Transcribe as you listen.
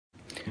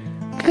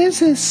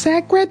This is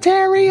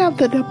Secretary of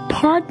the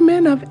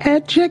Department of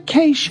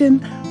Education,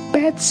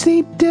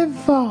 Betsy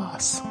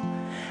DeVos.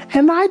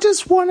 And I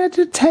just wanted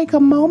to take a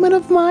moment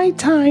of my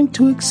time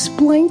to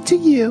explain to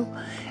you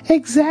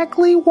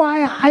exactly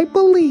why I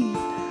believe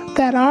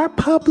that our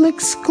public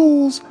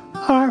schools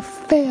are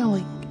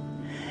failing.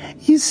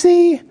 You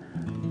see,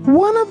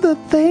 one of the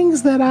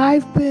things that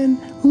I've been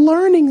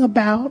learning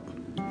about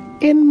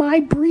in my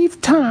brief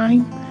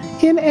time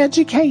in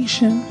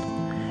education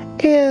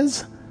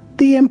is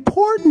the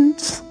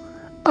importance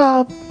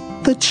of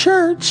the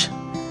church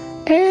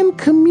and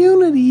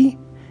community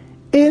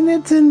in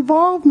its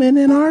involvement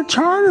in our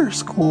charter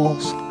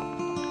schools.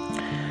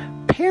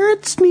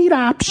 Parents need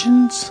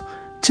options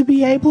to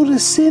be able to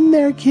send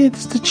their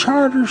kids to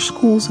charter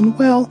schools, and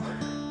well,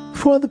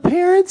 for the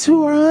parents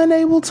who are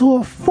unable to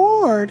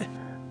afford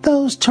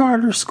those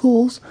charter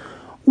schools,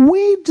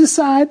 we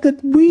decide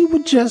that we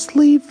would just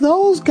leave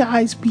those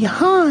guys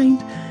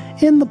behind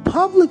in the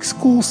public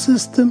school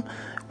system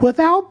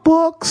without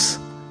books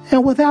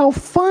and without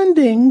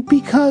funding,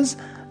 because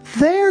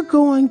they're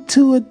going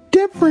to a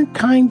different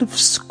kind of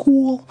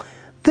school.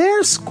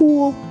 Their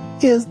school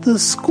is the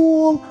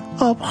school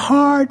of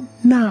hard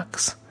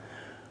knocks.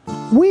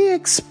 We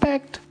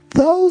expect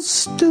those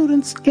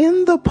students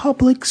in the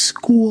public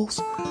schools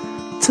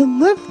to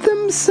lift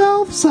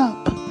themselves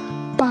up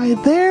by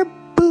their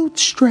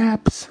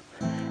bootstraps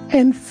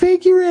and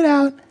figure it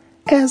out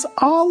as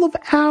all of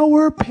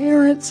our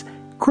parents,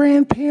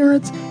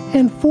 grandparents,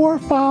 and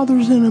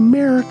forefathers in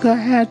America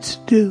had to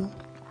do.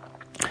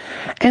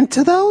 And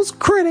to those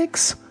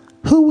critics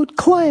who would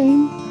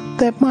claim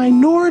that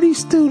minority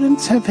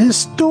students have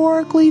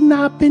historically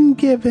not been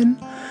given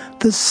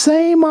the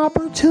same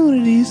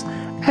opportunities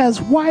as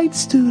white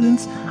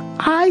students,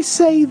 I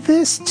say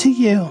this to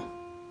you.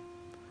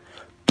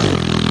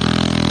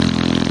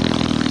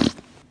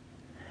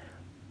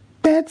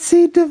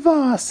 Betsy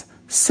DeVos,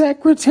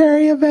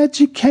 Secretary of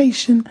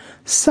Education,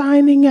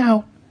 signing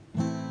out.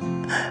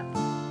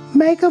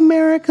 Make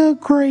America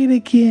great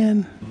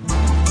again.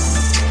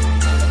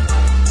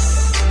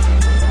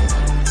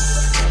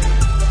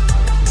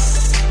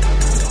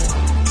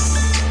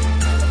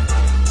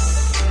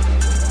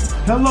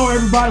 Hello,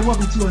 everybody.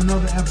 Welcome to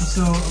another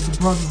episode of the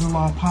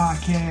Brothers-in-Law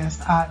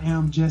Podcast. I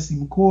am Jesse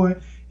McCoy,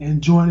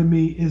 and joining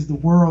me is the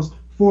world's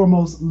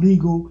foremost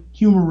legal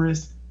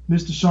humorist,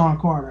 Mr. Sean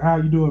Carter. How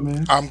you doing,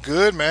 man? I'm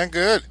good, man.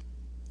 Good.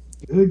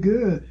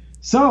 Good.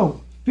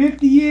 So,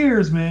 50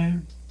 years,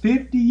 man.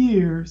 50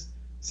 years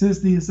since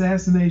the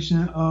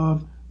assassination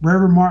of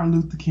Reverend Martin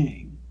Luther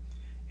King.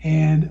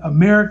 And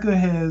America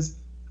has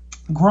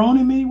grown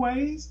in many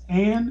ways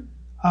and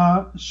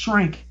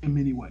shrank in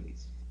many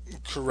ways.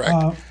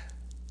 Correct.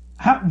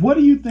 What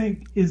do you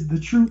think is the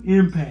true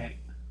impact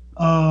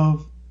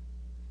of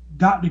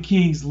Dr.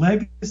 King's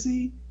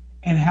legacy,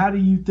 and how do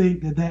you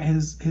think that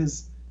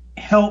has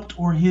helped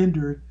or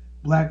hindered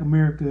Black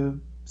America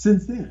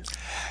since then?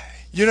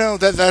 You know,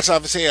 that's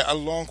obviously a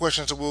long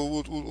question, so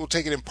we'll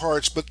take it in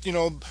parts. But, you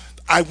know,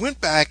 I went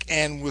back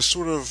and was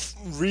sort of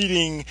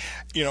reading,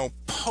 you know,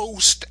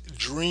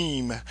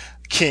 post-Dream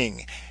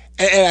King.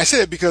 And I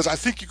say it because I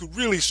think you could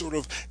really sort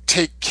of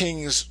take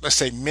King's, let's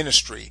say,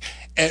 ministry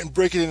and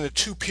break it into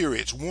two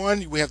periods.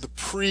 One, we have the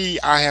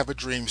pre-I Have a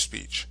Dream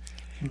speech,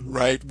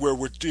 right, where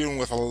we're dealing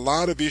with a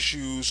lot of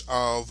issues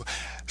of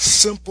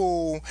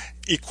simple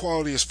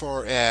equality as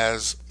far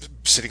as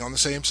sitting on the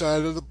same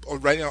side of the, or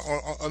right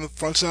on the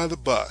front side of the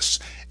bus,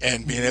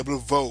 and being able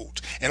to vote,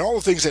 and all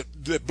the things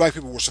that Black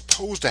people were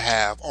supposed to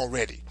have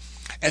already.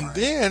 And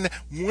then,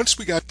 once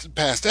we got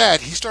past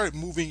that, he started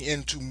moving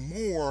into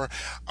more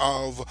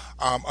of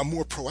a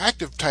more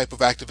proactive type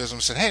of activism.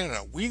 Said, hey,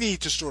 no, we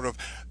need to sort of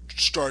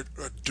start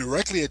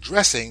directly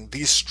addressing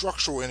these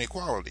structural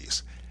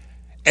inequalities.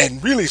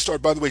 And really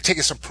start, by the way,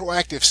 taking some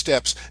proactive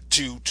steps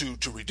to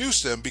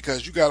reduce them,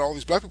 because you got all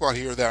these Black people out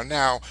here that are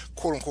now,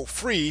 quote unquote,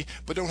 free,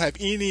 but don't have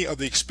any of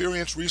the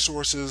experience,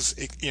 resources,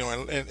 you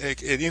know, and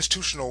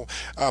institutional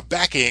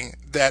backing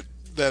that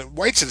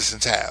white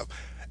citizens have.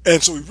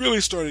 And so he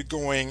really started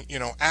going, you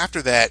know,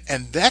 after that,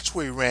 and that's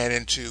where he ran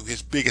into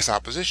his biggest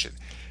opposition.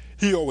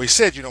 He always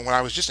said, you know, when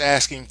I was just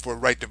asking for a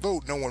right to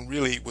vote, no one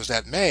really was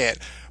that mad.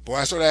 But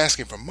when I started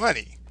asking for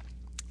money,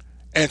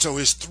 and so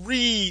his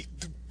three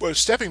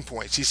stepping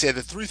points, he said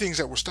the three things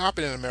that were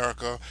stopping in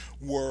America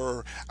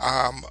were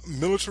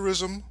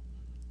militarism,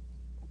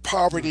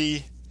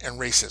 poverty, and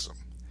racism.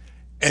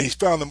 And he's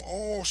found them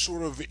all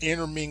sort of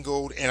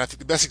intermingled, and I think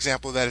the best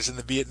example of that is in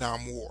the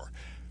Vietnam War,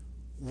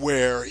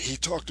 where he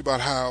talked about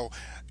how,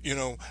 you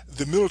know,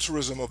 the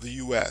militarism of the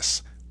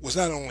U.S. was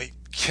not only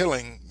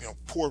killing, you know,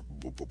 poor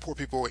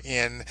people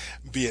in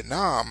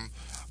Vietnam,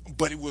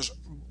 but it was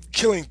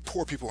killing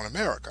poor people in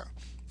America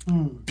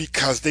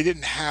because they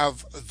didn't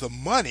have the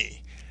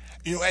money.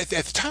 You know, at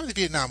the time of the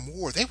Vietnam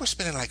War, they were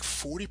spending like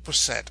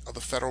 40% of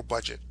the federal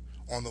budget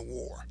on the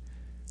war.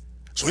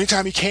 So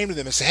anytime he came to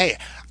them and said, hey,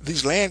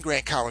 these land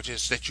grant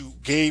colleges that you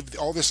gave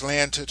all this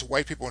land to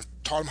white people and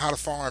taught them how to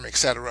farm,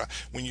 etc.,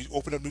 when you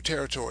open up new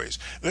territories,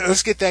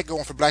 let's get that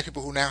going for black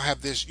people who now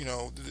have this,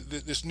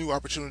 this new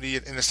opportunity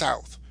in the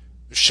South.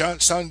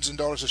 Sons and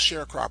daughters of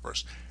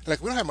sharecroppers.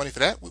 Like, we don't have money for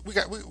that. We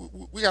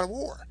got a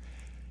war.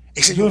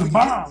 He said, building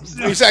bombs.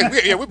 Exactly.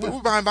 Yeah, we're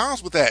buying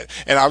bombs with that,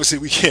 and obviously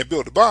we can't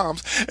build the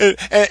bombs. And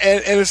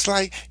it's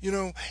like,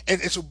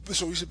 and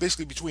so he said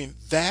basically between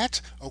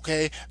that,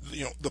 okay,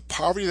 the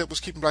poverty that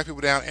was keeping black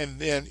people down, and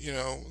then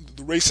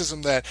the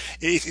racism that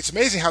it's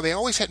amazing how they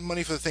always had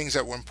money for the things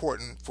that were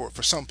important for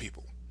some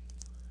people,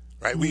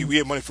 right? Mm-hmm. We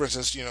had money, for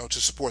instance, to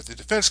support the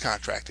defense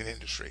contracting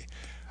industry.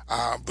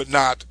 But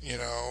not,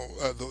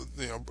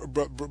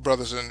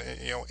 brothers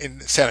in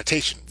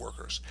sanitation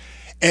workers.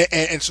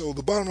 And so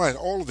the bottom line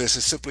of all of this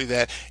is simply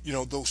that,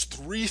 those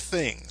three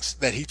things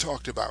that he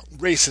talked about,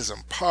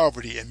 racism,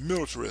 poverty, and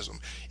militarism,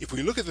 if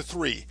we look at the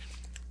three,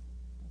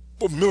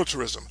 well,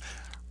 militarism,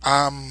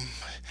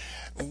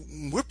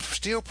 we're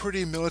still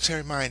pretty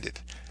military minded.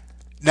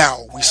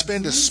 Now, we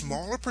spend a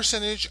smaller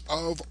percentage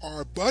of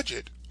our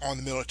budget on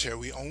the military.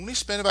 We only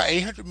spend about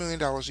 $800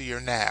 million a year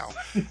now.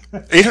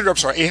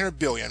 $800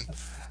 billion.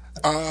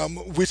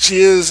 Which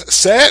is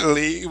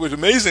sadly, which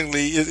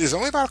amazingly is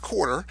only about a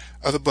quarter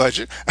of the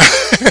budget.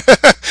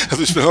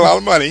 We spend a lot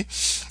of money.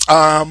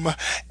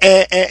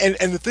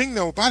 And the thing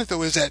though about it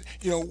though is that,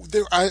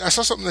 I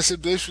saw something that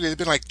said basically there's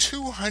been like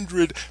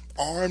 200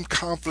 armed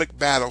conflict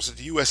battles that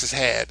the U.S. has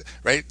had,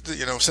 right?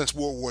 Since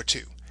World War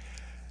II.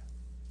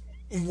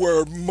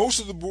 Where most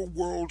of the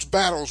world's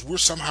battles we're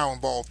somehow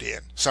involved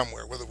in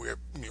somewhere, whether we're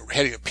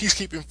heading a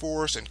peacekeeping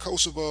force in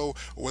Kosovo,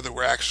 or whether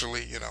we're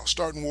actually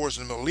starting wars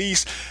in the Middle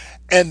East,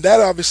 and that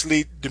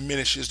obviously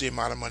diminishes the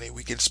amount of money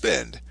we can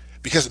spend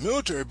because the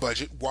military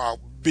budget, while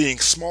being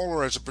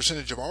smaller as a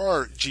percentage of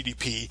our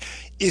GDP,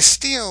 is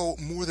still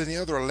more than the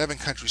other 11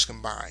 countries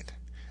combined,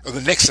 or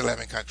the next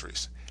 11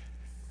 countries.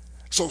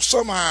 So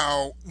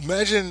somehow,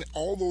 imagine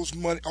all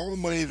the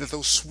money that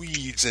those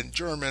Swedes and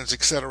Germans,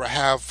 etc.,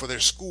 have for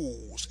their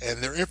schools and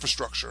their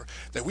infrastructure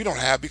that we don't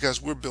have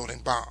because we're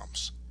building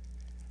bombs.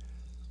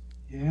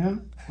 Yeah,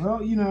 well,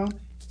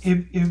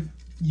 if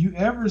you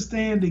ever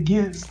stand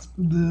against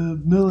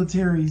the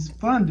military's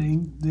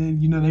funding, then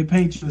they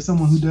paint you as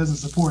someone who doesn't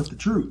support the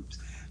troops.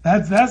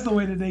 That's the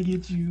way that they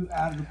get you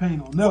out of the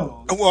paint on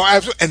those. Well,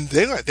 absolutely. And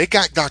they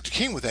got Dr.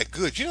 King with that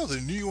good.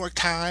 The New York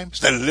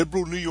Times, the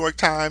liberal New York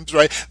Times,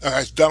 right?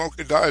 As Donald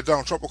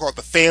Trump will call it,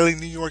 the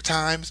failing New York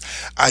Times,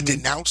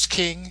 denounced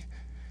King,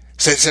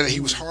 said that he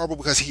was horrible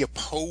because he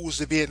opposed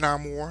the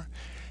Vietnam War.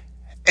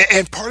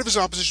 And part of his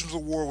opposition to the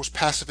war was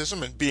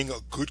pacifism and being a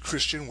good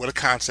Christian. What a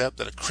concept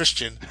that a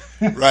Christian,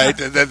 right,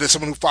 that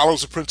someone who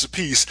follows the Prince of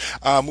Peace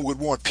would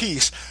want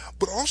peace.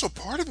 But also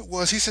part of it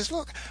was he says,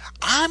 look,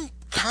 I'm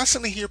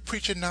constantly here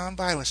preaching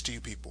nonviolence to you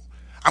people.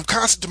 I'm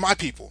constant to my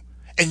people.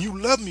 And you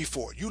love me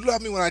for it. You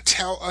love me when I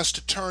tell us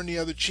to turn the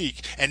other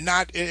cheek and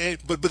not,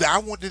 but I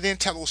want to then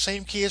tell those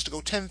same kids to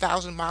go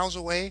 10,000 miles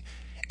away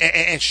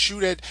and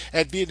shoot at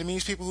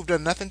Vietnamese people who've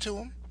done nothing to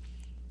them.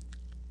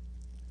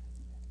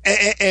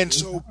 And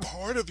so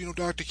part of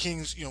Dr.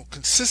 King's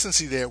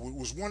consistency there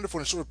was wonderful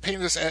and sort of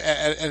painted us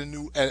at a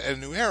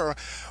new era.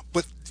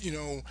 But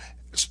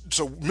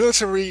so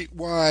military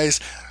wise,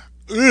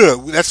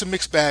 that's a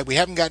mixed bag. We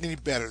haven't gotten any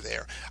better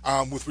there.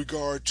 With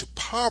regard to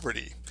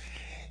poverty,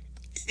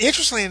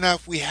 interestingly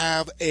enough, we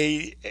have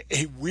a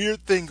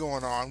weird thing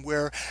going on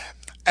where,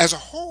 as a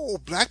whole,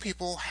 black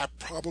people have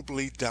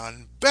probably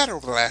done better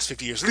over the last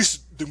 50 years, at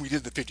least than we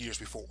did the 50 years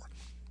before.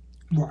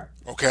 Right.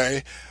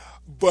 Okay,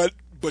 but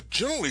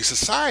generally,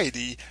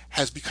 society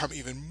has become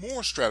even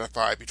more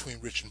stratified between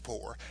rich and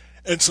poor.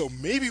 And so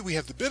maybe we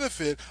have the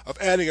benefit of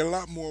adding a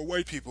lot more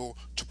white people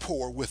to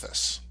poor with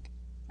us.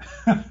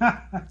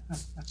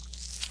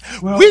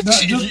 Well,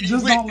 just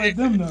don't let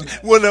them know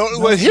that. Well, no.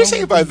 Well, here's the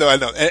thing about it, though. I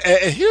know,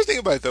 and here's the thing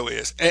about it, though,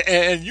 is,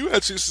 and you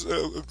had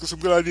some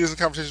good ideas and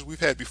conversations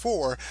we've had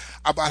before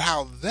about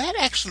how that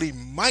actually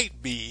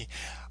might be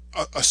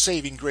a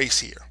saving grace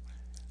here.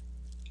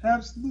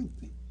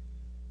 Absolutely.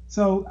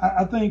 So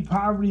I think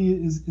poverty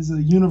is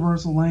a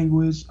universal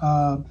language.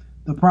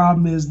 The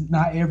problem is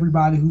not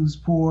everybody who's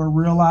poor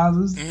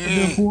realizes that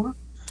they're poor.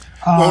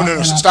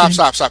 No. Stop.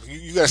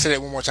 You got to say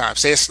that one more time.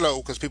 Say it slow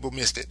because people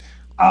missed it.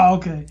 Oh,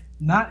 okay.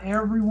 Not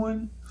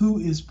everyone who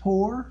is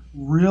poor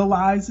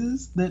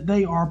realizes that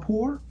they are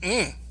poor.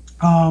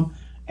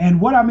 And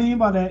what I mean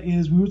by that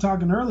is we were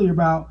talking earlier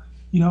about,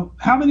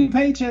 how many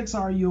paychecks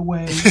are you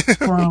away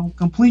from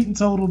complete and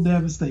total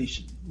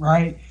devastation,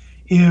 right?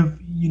 If,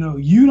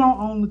 you don't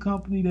own the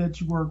company that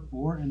you work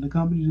for and the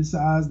company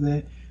decides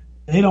that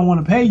they don't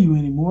want to pay you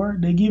anymore,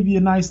 they give you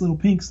a nice little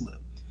pink slip.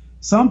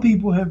 Some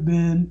people have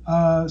been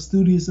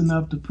studious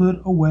enough to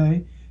put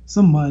away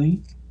some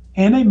money,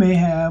 and they may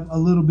have a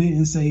little bit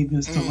in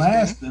savings to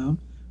last them,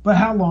 but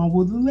how long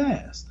will it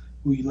last?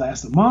 Will you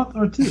last a month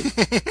or two?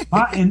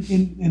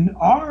 In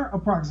our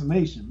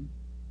approximation,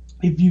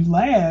 if you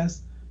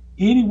last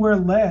anywhere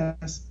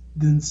less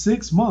than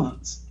 6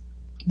 months,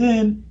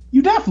 then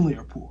you definitely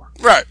are poor.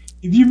 Right.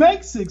 If you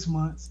make 6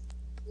 months,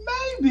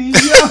 maybe. You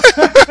know?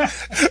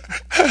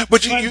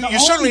 But you're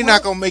certainly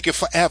not going to make it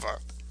forever.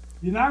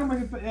 You're not going to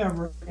make it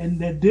forever. And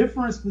the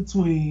difference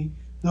between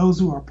those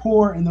who are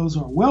poor and those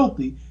who are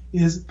wealthy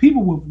is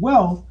people with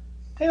wealth,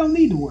 they don't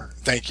need to work.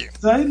 Thank you.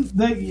 So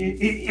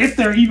if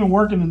they're even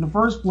working in the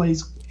first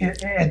place,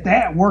 at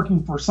that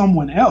working for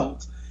someone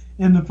else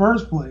in the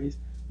first place,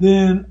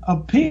 then a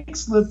pink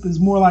slip is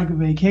more like a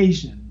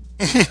vacation.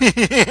 So,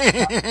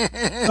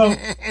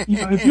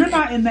 if you're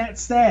not in that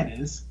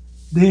status,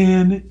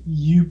 then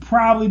you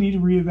probably need to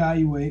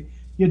reevaluate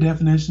your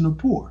definition of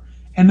poor.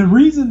 And the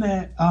reason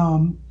that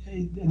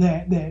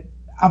that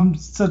I'm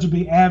such a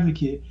big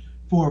advocate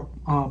for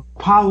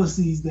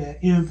policies that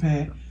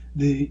impact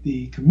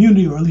the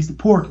community, or at least the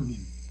poor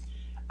community,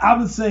 I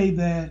would say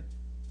that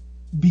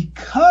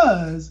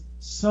because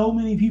so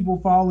many people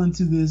fall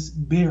into this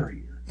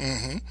barrier,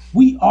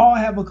 we all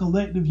have a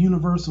collective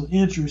universal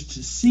interest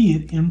to see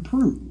it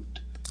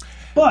improved.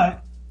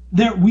 But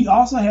we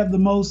also have the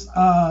most,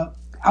 I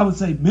would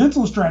say,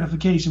 mental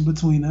stratification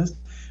between us,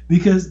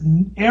 because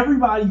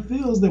everybody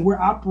feels that we're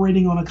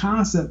operating on a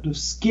concept of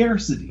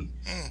scarcity.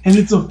 And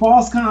it's a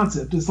false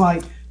concept. It's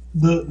like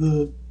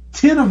the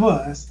 10 of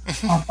us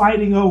are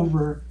fighting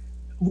over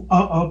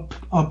a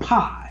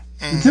pie.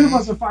 The 10 of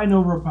us are fighting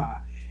over a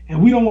pie.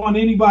 And we don't want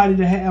anybody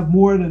to have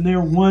more than their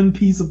one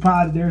piece of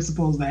pie that they're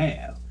supposed to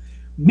have.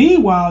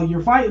 Meanwhile,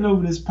 you're fighting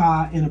over this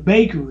pie in a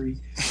bakery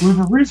with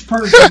a rich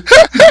person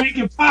who's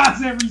making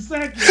pies every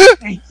second,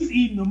 and he's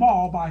eating them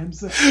all by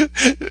himself.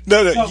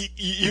 No, so,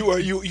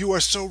 you are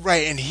so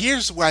right. And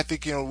here's what I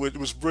think, what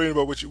was brilliant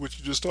about what you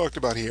just talked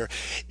about here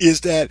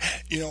is that,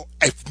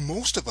 if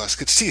most of us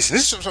could see this, and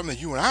this is something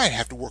that you and I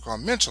have to work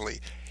on mentally,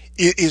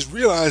 is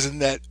realizing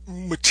that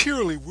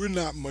materially we're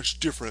not much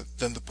different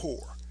than the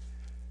poor.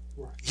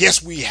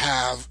 Yes, we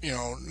have,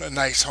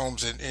 nice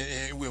homes and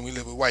when we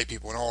live with white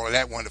people and all of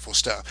that wonderful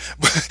stuff.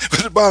 But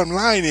the bottom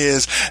line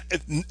is,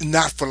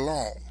 not for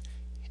long.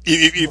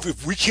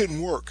 If we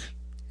couldn't work,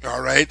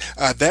 all right,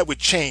 that would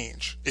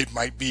change. It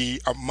might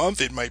be a month,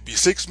 it might be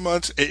 6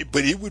 months,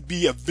 but it would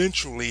be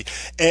eventually.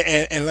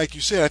 And like you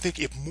said, I think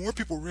if more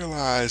people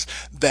realize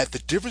that the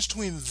difference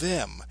between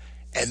them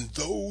and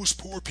those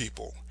poor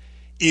people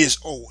is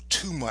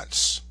 2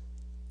 months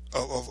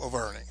of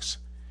earnings.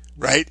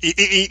 Right?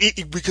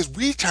 Because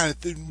we kind of,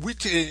 and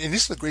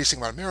this is the greatest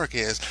thing about America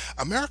is,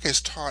 America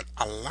has taught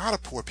a lot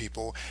of poor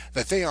people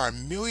that they are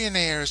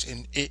millionaires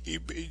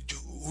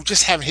who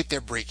just haven't hit their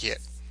break yet.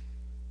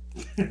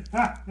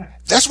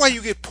 That's why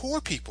you get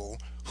poor people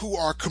who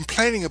are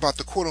complaining about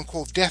the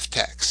quote-unquote death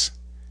tax.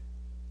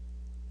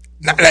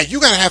 Now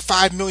you got to have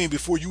 5 million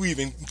before you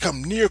even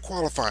come near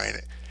qualifying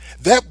it.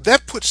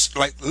 That puts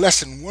like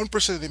less than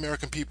 1% of the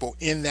American people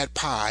in that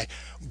pie,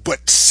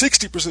 but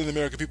 60% of the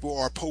American people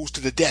are opposed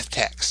to the death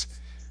tax.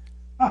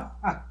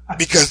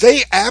 Because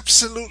they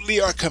absolutely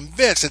are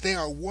convinced that they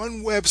are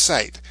one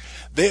website,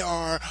 they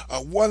are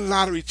one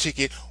lottery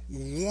ticket,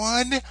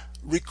 one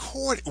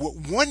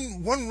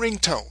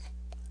ringtone.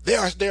 They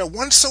are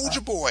one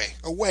soldier boy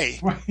away.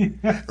 Right?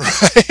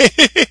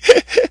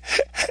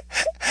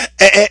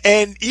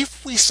 And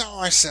if we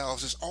saw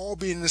ourselves as all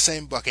being in the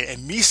same bucket,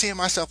 and me seeing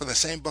myself in the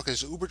same bucket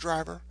as the Uber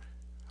driver,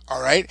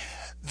 all right,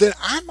 then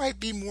I might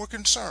be more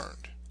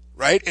concerned,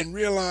 right, and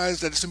realize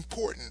that it's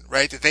important,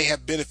 right, that they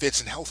have benefits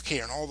and health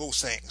care and all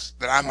those things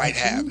that I might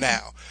have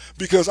now,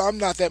 because I'm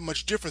not that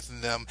much different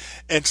than them.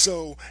 And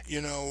so,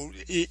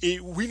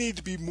 we need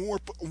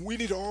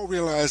to all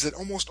realize that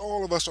almost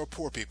all of us are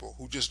poor people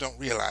who just don't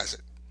realize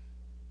it.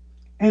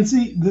 And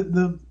see,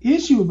 the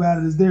issue about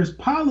it is there's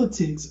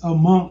politics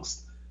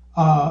amongst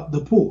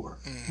the poor.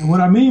 And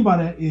what I mean by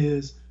that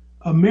is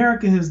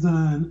America has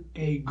done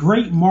a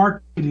great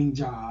marketing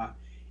job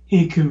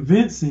in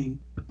convincing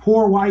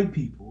poor white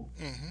people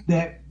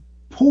that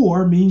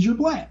poor means you're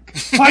black.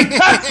 Like,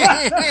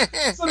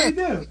 so they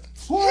do.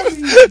 Poor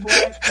means you're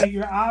black, and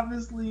you're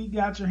obviously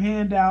got your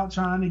hand out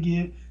trying to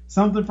get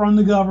something from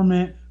the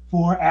government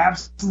for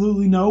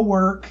absolutely no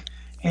work,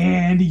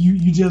 and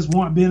you just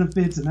want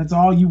benefits, and that's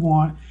all you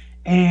want.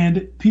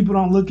 And people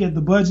don't look at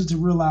the budget to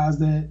realize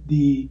that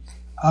the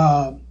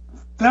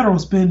federal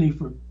spending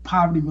for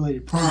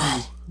poverty-related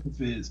programs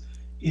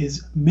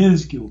is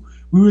minuscule.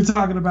 We were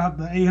talking about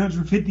the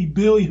 $850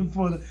 billion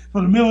for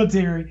the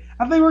military.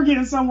 I think we're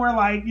getting somewhere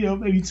like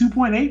maybe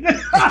 2.8.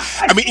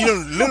 I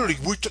mean, literally,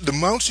 the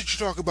amounts that you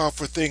talk about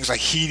for things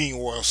like heating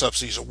oil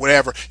subsidies or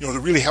whatever, to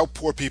really help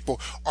poor people,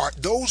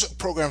 those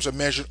programs are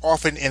measured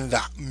often in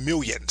the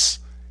millions.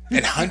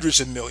 And hundreds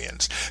of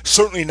millions,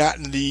 certainly not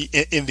in the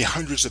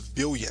hundreds of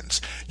billions.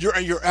 You're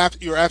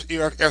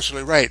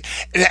absolutely right.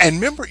 And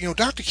remember,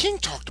 Dr. King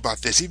talked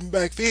about this even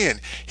back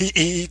then.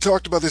 He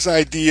talked about this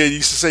idea. He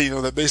used to say,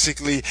 that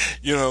basically,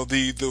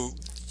 the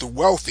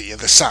wealthy in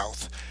the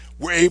South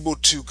were able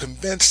to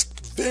convince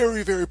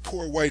very, very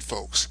poor white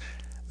folks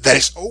that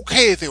it's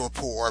okay if they were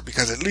poor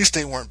because at least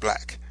they weren't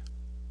black.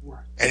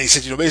 And he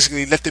said,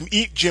 basically let them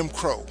eat Jim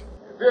Crow.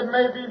 It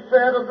may be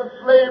said of the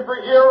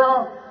slavery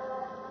era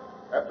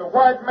that the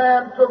white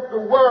man took the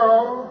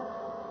world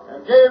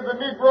and gave the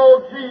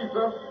Negro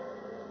Jesus,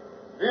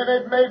 then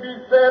it may be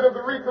said of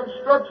the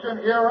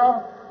Reconstruction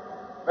era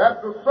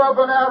that the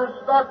Southern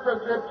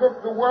aristocracy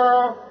took the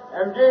world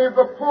and gave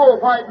the poor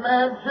white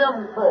man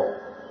Jim Crow.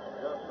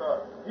 Yes,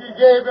 sir. He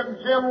gave him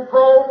Jim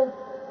Crow,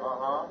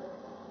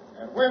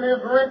 and when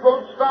his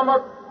wrinkled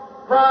stomach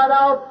cried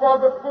out for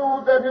the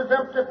food that his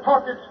empty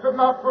pockets could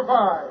not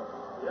provide,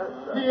 Yes,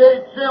 sir. he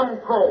ate Jim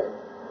Crow,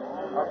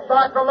 a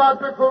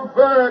psychological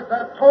bird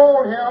that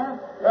told him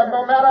that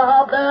no matter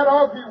how bad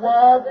off he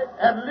was,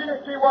 at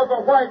least he was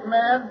a white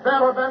man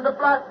better than the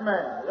black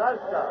man. Yes,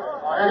 sir.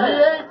 And he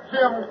ate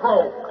Jim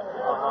Crow.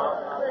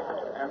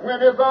 And when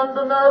his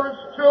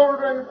undernourished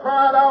children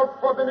cried out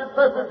for the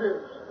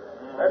necessities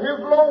that his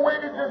low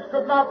wages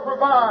could not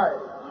provide,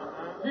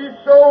 he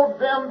showed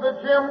them the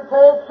Jim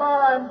Crow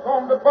signs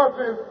on the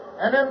buses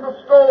and in the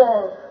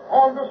stores,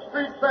 on the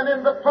streets and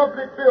in the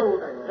public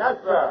buildings. Yes,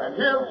 sir. And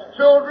his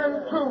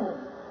children, too,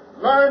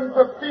 learned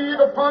to feed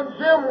upon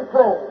Jim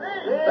Crow,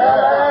 that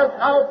last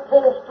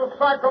outpost of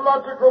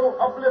psychological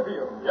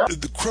oblivion.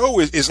 The Crow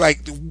is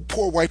like the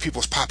poor white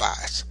people's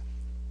Popeyes.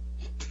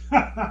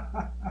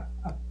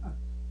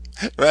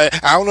 Right?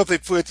 I don't know if they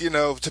put,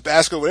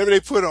 Tabasco, whatever they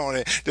put on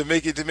it to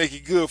make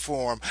it good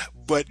for them,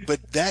 but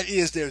that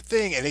is their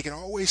thing, and they can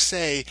always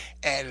say,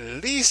 at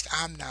least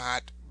I'm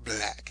not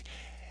black.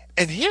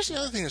 And here's the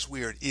other thing that's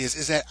weird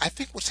is that I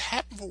think what's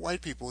happened for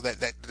white people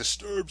that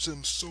disturbs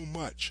them so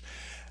much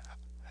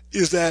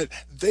is that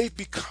they've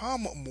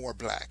become more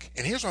black.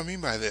 And here's what I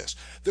mean by this.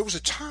 There was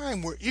a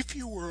time where if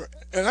you were,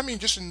 and I mean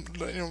just in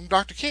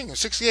Dr. King in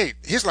 68,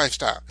 his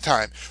lifestyle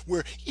time,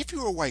 where if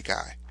you were a white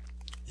guy,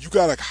 you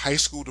got a high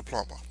school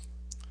diploma,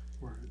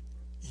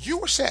 you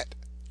were set.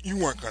 You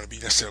weren't going to be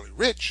necessarily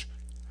rich,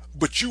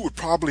 but you would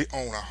probably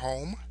own a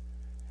home,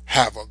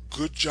 have a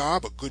good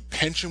job, a good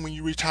pension when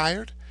you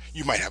retired.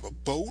 You might have a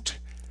boat.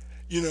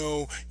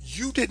 You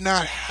did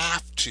not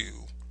have to,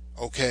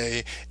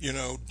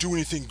 do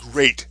anything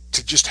great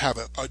to just have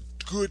a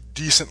good,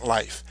 decent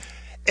life.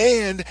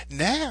 And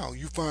now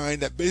you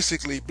find that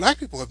basically black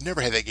people have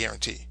never had that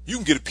guarantee. You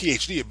can get a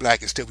PhD at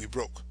black and still be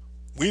broke.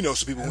 We know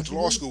some people who went to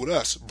law school with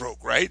us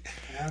broke, right?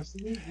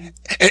 Absolutely.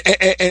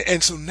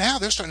 And so now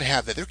they're starting to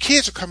have that. Their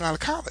kids are coming out of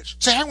college.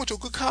 Say, I went to a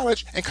good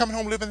college and coming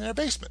home living in their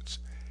basements.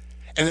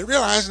 And they're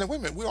realizing that, wait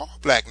a minute, we're all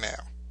black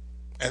now.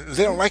 And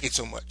they don't like it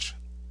so much.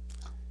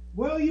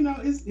 Well,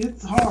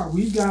 it's hard.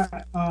 We've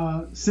got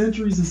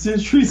centuries and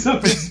centuries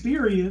of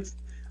experience,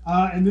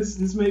 and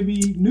this may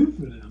be new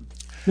for them.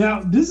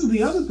 Now, this is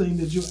the other thing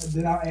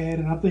that I'll add,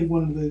 and I think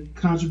one of the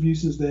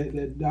contributions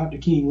that Dr.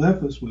 King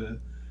left us with.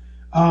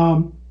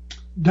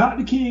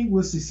 Dr. King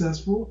was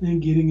successful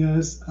in getting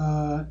us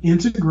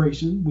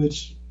integration,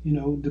 which,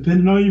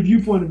 depending on your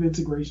viewpoint of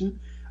integration,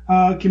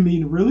 can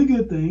mean a really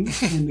good thing.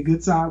 And the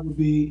good side would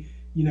be,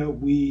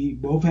 we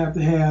both have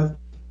to have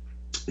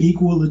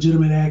equal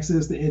legitimate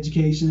access to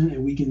education,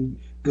 and we can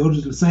go to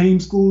the same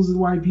schools as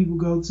white people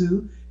go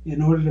to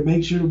in order to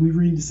make sure that we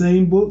read the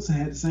same books and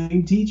have the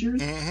same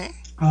teachers.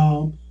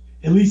 Mm-hmm.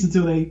 At least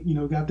until they,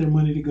 got their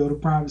money to go to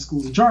private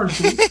schools and charter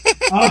schools.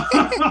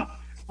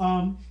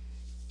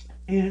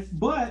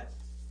 But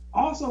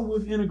also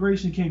with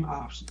integration came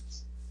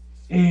options.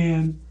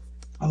 And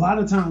a lot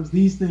of times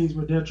these things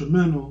were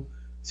detrimental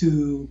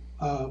to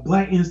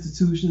black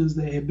institutions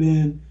that had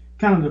been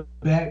kind of the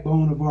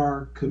backbone of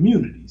our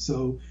community.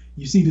 So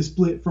you see the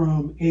split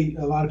from a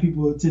lot of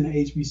people attend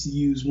the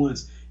HBCUs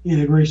once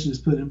integration is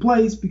put in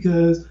place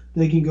because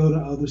they can go to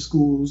other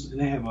schools and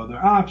they have other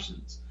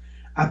options.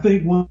 I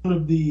think one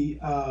of the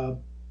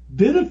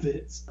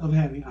benefits of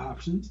having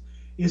options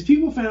is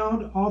people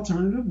found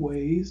alternative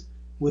ways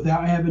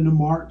without having to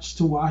march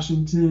to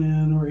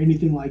Washington or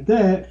anything like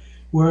that,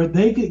 where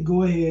they could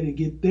go ahead and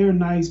get their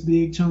nice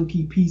big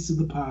chunky piece of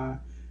the pie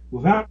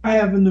without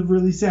having to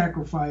really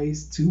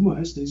sacrifice too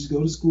much. They just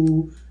go to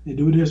school and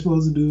do what they're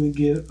supposed to do and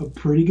get a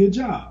pretty good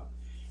job.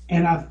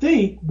 And I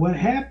think what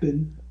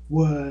happened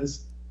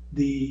was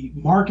the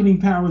marketing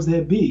powers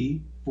that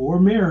be for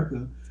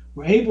America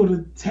were able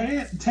to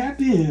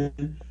tap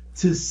in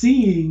to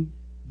seeing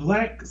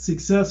black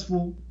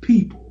successful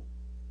people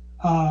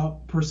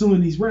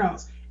pursuing these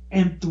routes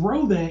and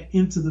throw that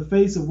into the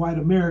face of white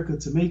America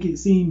to make it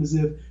seem as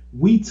if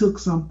we took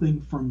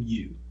something from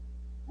you,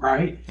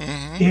 right?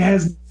 Mm-hmm. It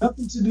has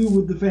nothing to do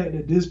with the fact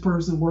that this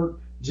person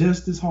worked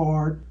just as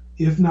hard,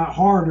 if not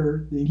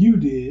harder, than you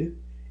did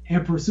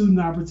and pursued an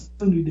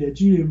opportunity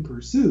that you didn't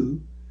pursue.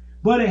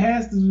 But it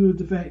has to do with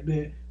the fact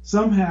that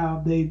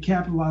somehow they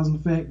capitalize on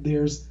the fact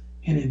there's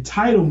an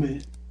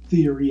entitlement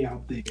theory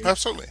out there.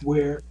 Absolutely.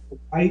 Where a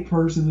white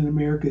person in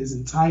America is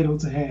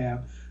entitled to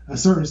have a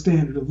certain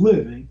standard of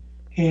living,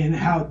 and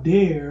how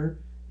dare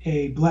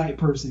a black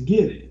person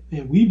get it?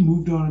 And we've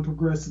moved on and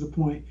progressed to the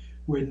point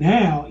where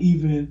now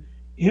even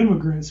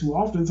immigrants who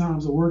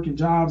oftentimes are working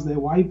jobs that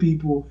white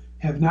people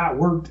have not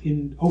worked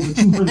in over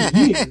 200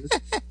 years,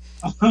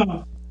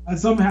 and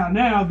somehow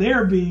now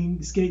they're being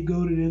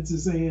scapegoated into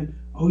saying,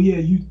 oh yeah,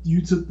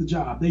 you took the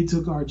job, they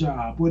took our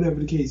job, whatever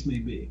the case may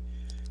be.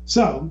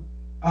 So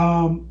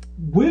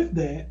with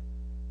that,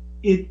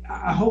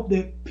 I hope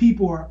that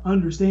people are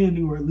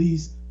understanding, or at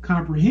least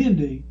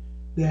comprehending,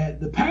 that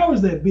the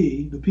powers that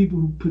be, the people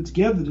who put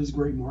together this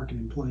great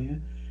marketing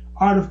plan,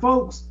 are the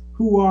folks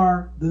who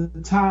are the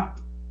top,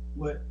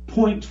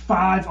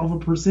 0.5 of a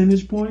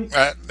percentage point,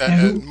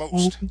 and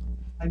most,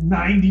 like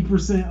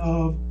 90%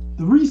 of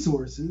the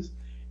resources,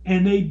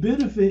 and they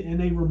benefit and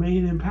they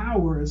remain in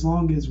power as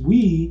long as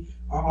we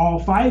are all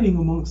fighting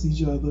amongst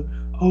each other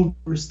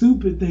over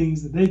stupid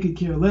things that they could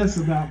care less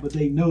about, but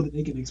they know that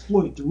they can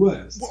exploit through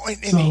us. Well,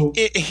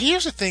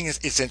 here's the thing: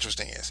 it's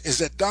interesting is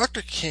that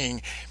Dr.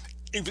 King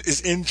is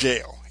in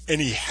jail,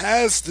 and he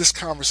has this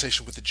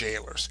conversation with the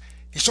jailers.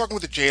 He's talking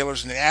with the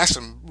jailers, and they ask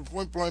him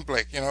point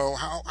blank,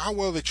 how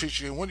well they treat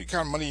you, and what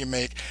kind of money you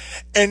make,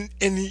 and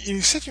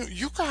he said,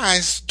 you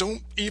guys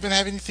don't even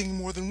have anything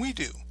more than we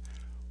do.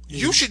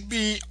 You should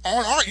be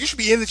you should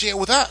be in the jail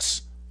with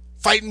us,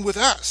 fighting with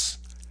us.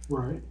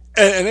 Right.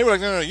 And they were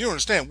like, no, you don't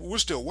understand. We're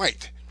still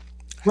white.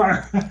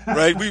 Right.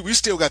 Right? We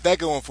still got that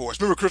going for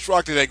us. Remember Chris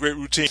Rock did that great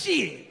routine.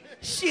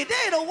 Shit, there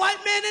ain't a white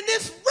man in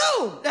this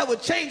room that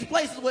would change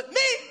places with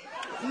me.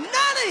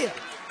 None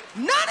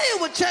of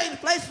you would change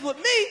places with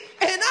me,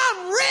 and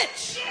I'm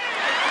rich.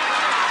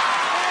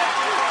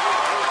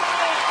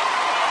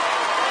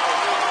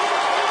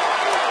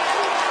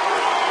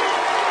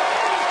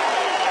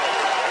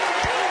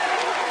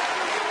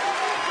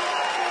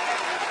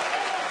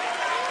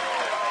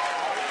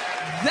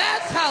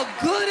 That's how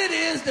good it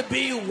is to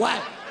be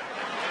white.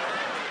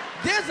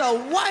 There's a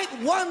white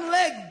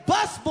one-leg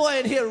busboy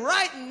in here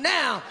right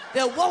now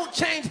that won't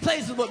change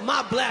places with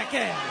my black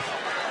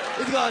ass.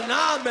 He's going,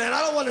 nah, man,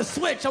 I don't want to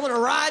switch. I want to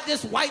ride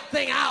this white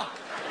thing out,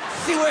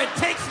 see where it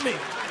takes me.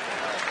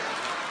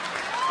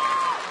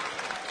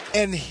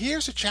 And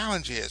here's the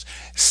challenge is,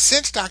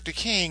 since Dr.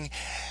 King,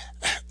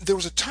 there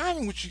was a time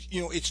in which,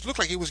 it looked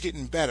like it was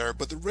getting better,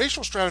 but the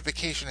racial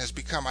stratification has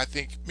become, I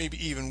think, maybe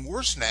even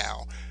worse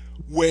now,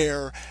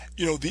 where,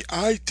 the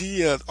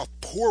idea of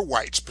poor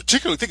whites,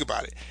 particularly, think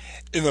about it,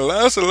 in the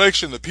last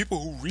election, the people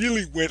who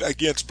really went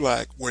against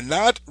black were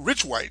not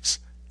rich whites,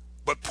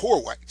 but poor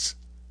whites,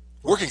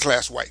 working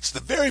class whites. The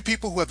very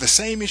people who have the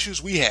same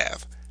issues we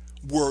have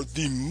were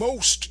the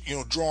most,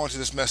 drawn to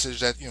this message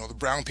that, the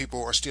brown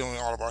people are stealing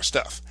all of our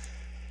stuff.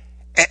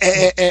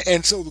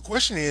 And so the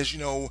question is,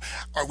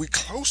 are we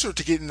closer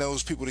to getting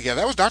those people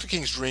together? That was Dr.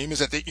 King's dream, is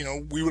that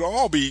we would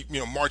all be,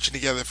 marching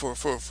together for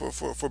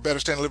better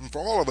standard of living for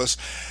all of us,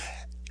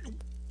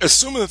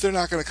 assuming that they're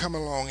not going to come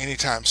along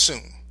anytime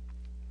soon.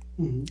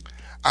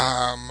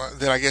 Mm-hmm.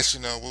 Then I guess,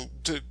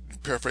 to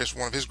paraphrase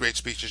one of his great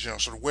speeches,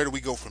 sort of where do we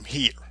go from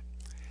here?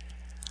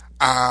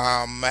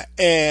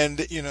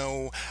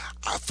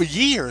 For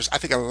years, I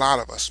think a lot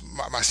of us,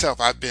 myself,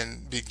 I've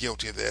been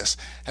guilty of this,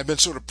 have been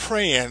sort of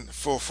praying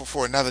for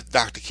another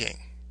Dr. King.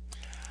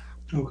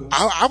 Okay.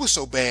 I was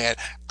so bad,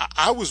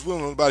 I was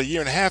willing about a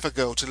year and a half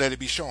ago to let it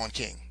be Sean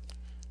King.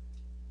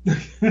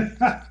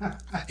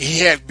 He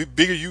had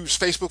bigger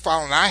used Facebook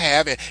following than I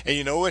have, and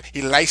you know what?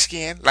 He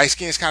light-skinned.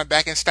 Light-skinned is kind of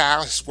back in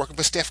style. He's working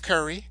for Steph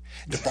Curry.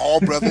 The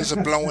Ball brothers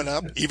are blowing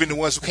up, even the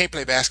ones who can't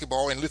play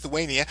basketball in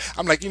Lithuania.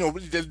 I'm like,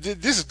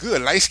 this is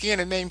good. Light-skinned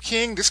and named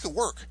King, this could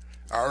work.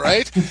 All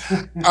right.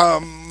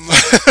 And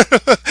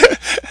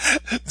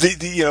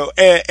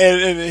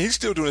he's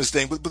still doing his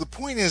thing. But the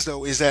point is,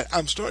 though, is that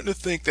I'm starting to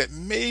think that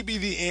maybe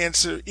the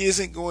answer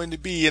isn't going to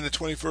be in the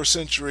 21st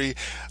century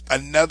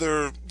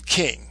another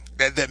king.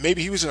 That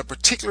maybe he was in a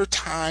particular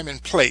time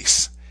and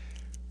place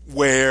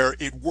where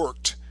it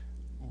worked,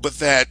 but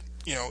that,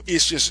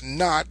 it's just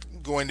not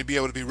going to be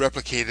able to be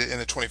replicated in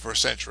the 21st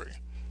century.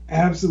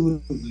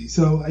 Absolutely.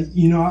 So, I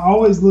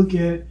always look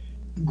at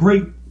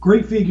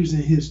great figures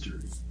in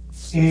history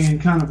and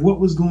kind of what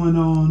was going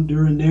on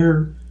during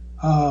their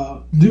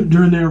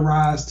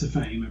rise to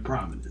fame and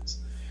prominence.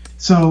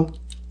 So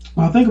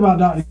when I think about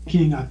Dr.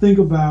 King, I think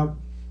about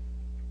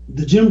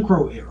the Jim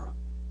Crow era,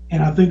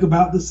 and I think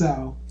about the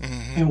South,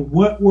 mm-hmm. and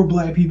what were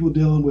black people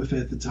dealing with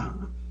at the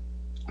time.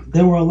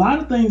 There were a lot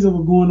of things that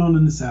were going on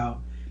in the South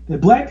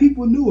that black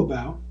people knew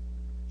about,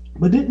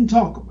 but didn't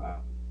talk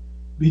about,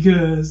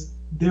 because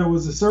there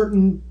was a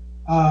certain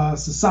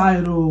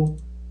societal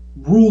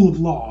rule of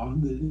law,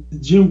 the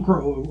Jim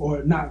Crow,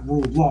 or not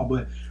rule of law,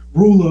 but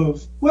rule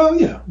of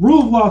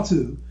law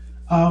too,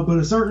 but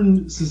a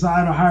certain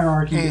societal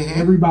hierarchy mm-hmm. that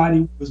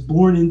everybody was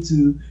born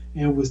into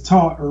and was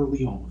taught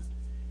early on.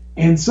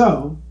 And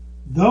so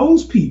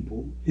those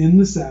people in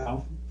the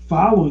South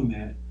following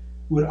that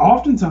would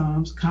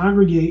oftentimes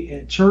congregate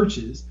at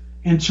churches,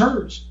 and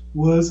church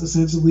was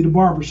essentially the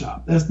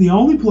barbershop. That's the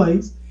only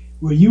place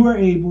where you are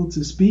able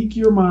to speak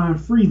your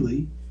mind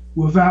freely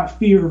without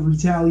fear of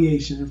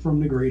retaliation from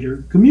the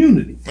greater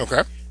community.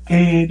 Okay.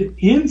 And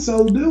in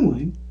so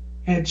doing,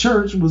 at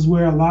church was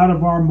where a lot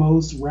of our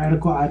most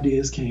radical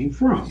ideas came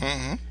from.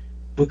 Mm-hmm.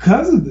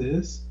 Because of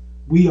this,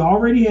 we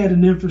already had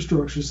an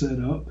infrastructure set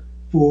up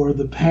for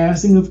the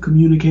passing of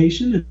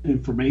communication and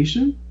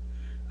information.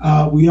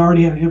 We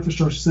already had an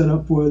infrastructure set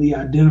up for the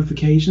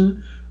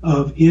identification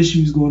of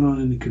issues going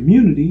on in the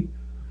community.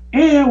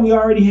 And we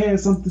already had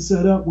something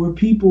set up where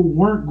people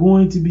weren't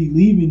going to be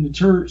leaving the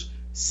church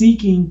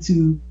seeking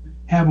to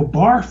have a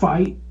bar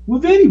fight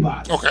with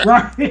anybody. Okay.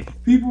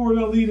 Right? People were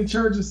going to leave the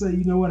church and say,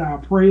 you know what, I'll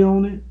pray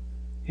on it,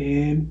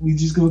 and we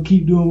just going to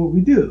keep doing what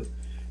we do.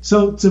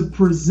 So to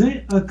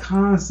present a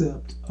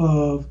concept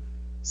of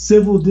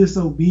civil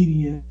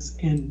disobedience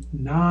and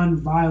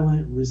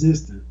nonviolent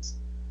resistance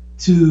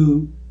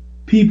to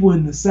people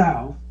in the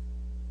South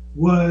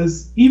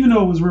was, even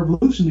though it was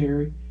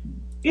revolutionary,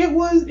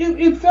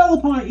 it fell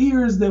upon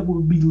ears that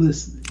would be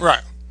listening.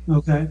 Right.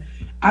 Okay.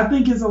 I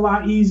think it's a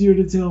lot easier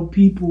to tell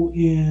people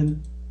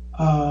in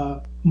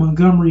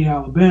Montgomery,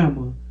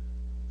 Alabama,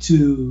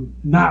 to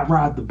not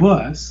ride the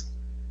bus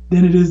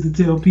than it is to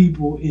tell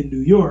people in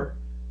New York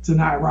to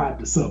not ride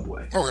the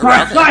subway. Okay,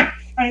 right? Like,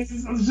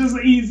 it's just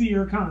an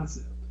easier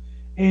concept.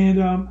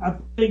 And I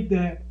think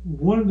that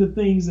one of the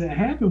things that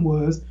happened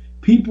was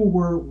people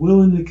were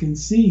willing to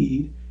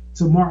concede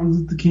to Martin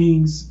Luther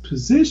King's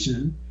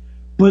position,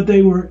 but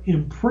they were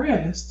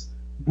impressed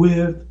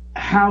with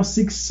how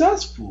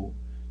successful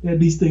that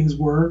these things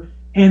were,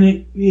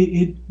 and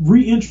it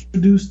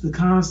reintroduced the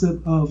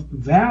concept of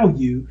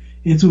value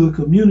into a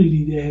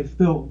community that had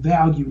felt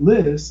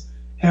valueless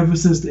ever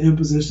since the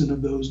imposition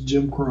of those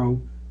Jim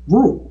Crow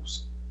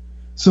rules.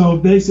 So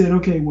if they said,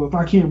 okay, well, if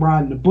I can't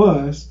ride in the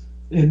bus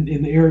in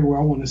the area where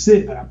I want to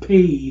sit, but I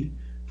paid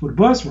for the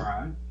bus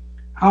ride,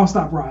 I'll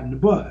stop riding the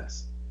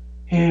bus.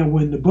 And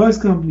when the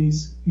bus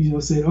companies,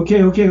 said,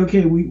 okay, we'll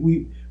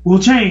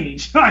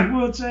change,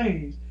 we'll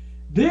change,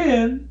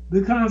 then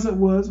the concept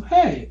was,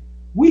 hey,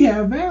 we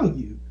have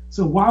value.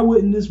 So why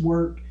wouldn't this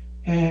work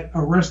at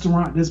a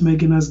restaurant that's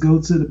making us go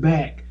to the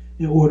back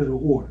in order to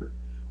order?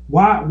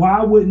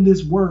 Why wouldn't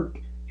this work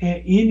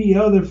at any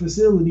other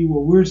facility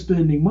where we're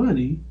spending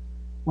money?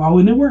 Why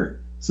wouldn't it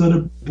work? So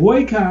the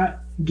boycott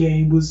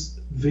game was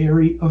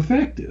very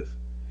effective.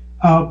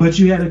 But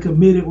you had a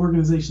committed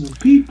organization of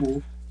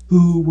people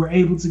who were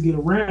able to get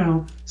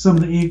around some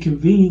of the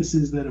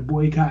inconveniences that a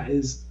boycott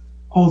is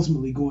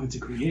ultimately going to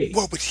create.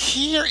 Well, but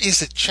here's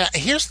the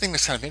thing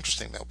that's kind of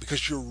interesting, though,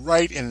 because you're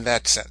right in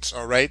that sense,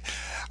 all right?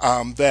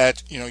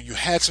 That, you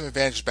had some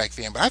advantages back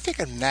then, but I think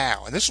of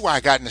now, and this is why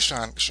I got into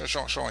Shaun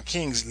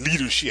King's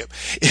leadership,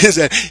 is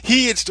that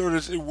he had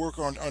started to work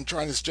on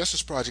trying this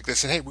justice project that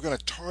said, hey, we're going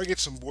to target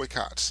some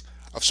boycotts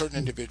of certain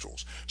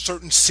individuals,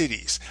 certain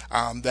cities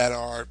that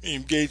are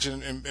engaged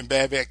in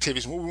bad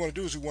activities. And what we want to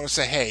do is we want to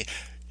say, hey,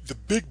 the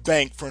big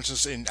bank, for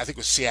instance, I think it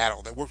was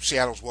Seattle, that worked with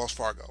Seattle's Wells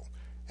Fargo.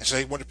 And so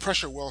they wanted to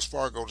pressure Wells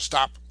Fargo to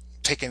stop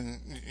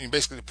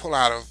basically to pull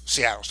out of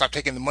Seattle, stop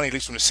taking the money, at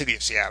least from the city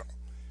of Seattle.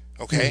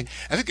 Okay,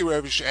 I think they were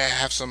able to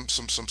have some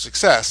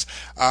success.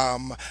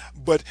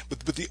 But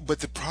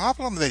the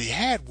problem that he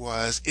had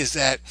is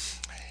that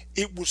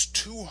it was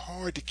too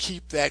hard to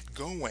keep that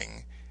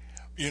going.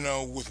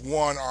 With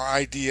our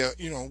idea,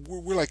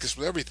 we're like this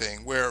with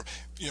everything, where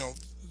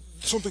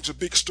something's a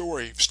big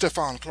story.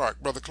 Stephon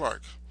Clark, Brother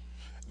Clark.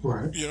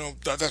 Right.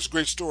 That's a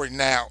great story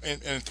now.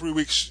 And in 3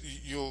 weeks,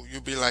 you'll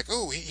be like,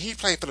 oh, he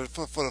played for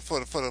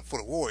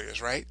the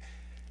Warriors, right?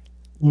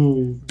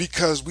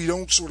 Because we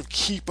don't sort of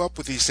keep up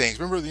with these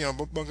things. Remember,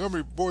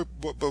 Montgomery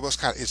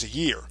boycott is a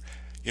year.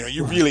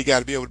 You really got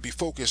to be able to be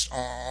focused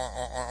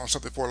on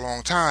something for a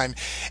long time.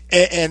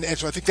 And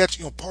so I think that's,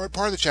 part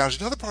of the challenge.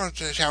 Another part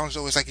of the challenge,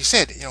 though, is like you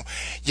said,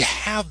 you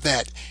have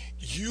that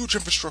huge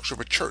infrastructure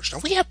of a church. Now,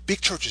 we have big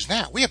churches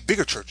now. We have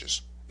bigger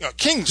churches.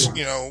 King's,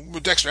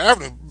 Dexter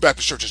Avenue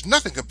Baptist Church is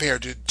nothing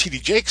compared to T.D.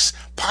 Jakes'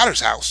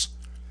 Potter's House.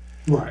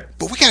 Right.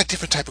 But we got a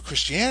different type of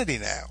Christianity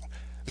now.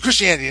 The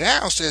Christianity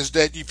now says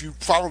that if you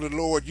follow the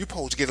Lord, you're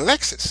supposed to get a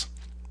Lexus.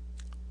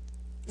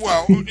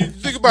 Well,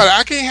 think about it.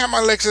 I can't have my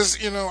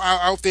Lexus,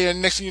 out there,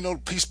 and next thing you know, the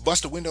police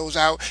bust the windows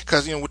out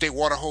because, with their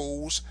water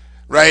hose,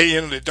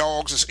 right? The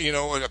dogs, are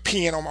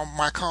peeing on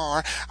my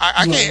car.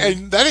 I can't,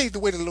 and that ain't the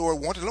way the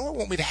Lord wants. The Lord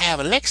wants me to have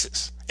a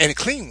Lexus, and a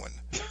clean one.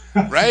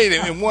 Right?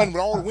 And one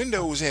with all the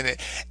windows in it.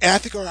 And I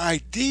think our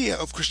idea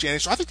of Christianity,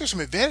 so I think there's some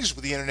advantages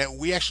with the internet.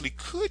 We actually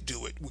could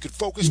do it. We could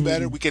focus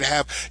better. We could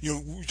have, we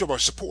talk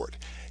about support.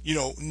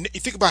 You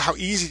think about how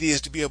easy it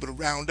is to be able to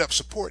round up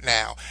support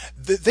now.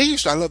 They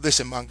used to, I love this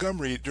in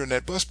Montgomery during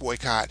that bus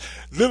boycott,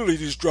 literally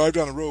just drive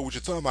down the road with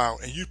your thumb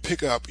out and you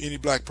pick up any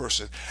black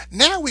person.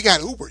 Now we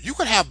got Uber. You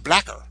could have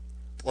Blacker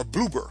or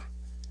Bluebird.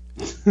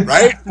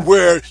 Right?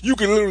 Where you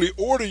can literally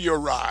order your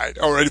ride.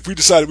 All right, if we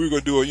decided we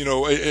were going to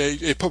do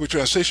a public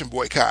transportation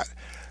boycott,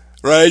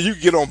 right? You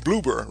can get on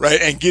Bluebird, right,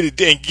 and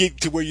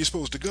get to where you're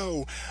supposed to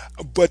go.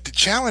 But the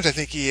challenge, I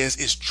think,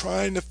 is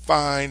trying to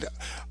find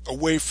a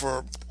way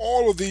for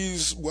all of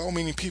these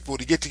well-meaning people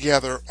to get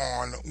together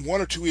on one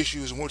or two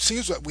issues. And what it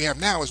seems like we have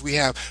now is we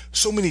have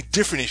so many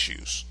different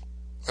issues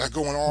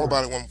going all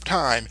about at one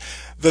time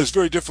that it's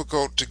very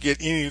difficult to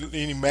get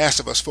any mass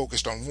of us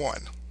focused on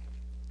one.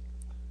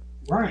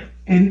 Right.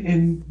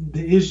 And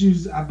the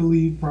issues, I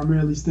believe,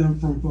 primarily stem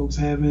from folks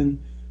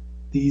having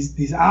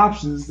these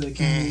options that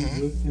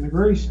come with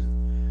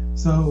integration.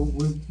 So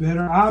with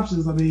better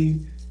options, I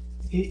mean,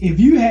 if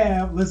you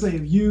have, let's say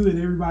if you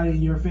and everybody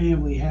in your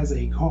family has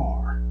a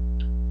car,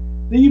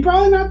 then you're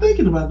probably not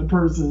thinking about the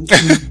person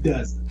who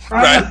doesn't.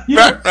 Right.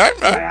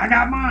 Right. I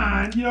got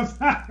mine.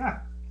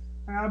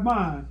 I got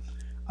mine.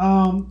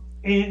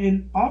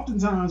 And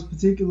oftentimes,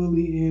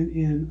 particularly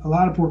in a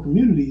lot of poor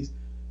communities,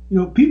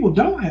 people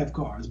don't have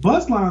cars.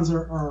 Bus lines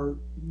are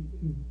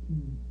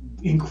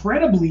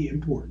incredibly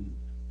important,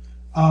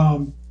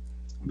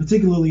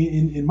 particularly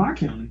in my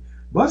county.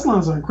 Bus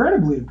lines are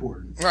incredibly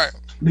important. Right.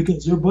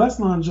 Because your bus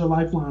line is your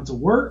lifeline to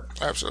work,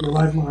 Absolutely. your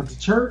lifeline to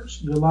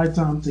church, your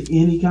lifeline to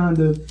any kind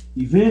of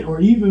event,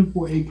 or even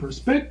for a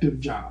prospective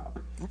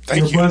job.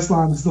 Your bus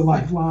line is the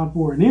lifeline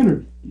for an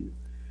interview.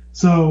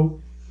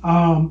 So,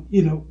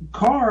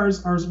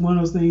 cars are one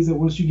of those things that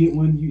once you get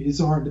one,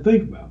 it's hard to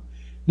think about.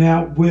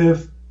 Now,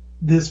 with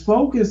this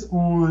focus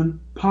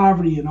on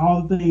poverty and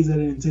all the things that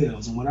it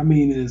entails, and what I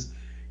mean is,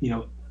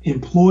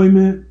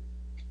 employment,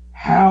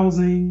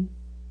 housing,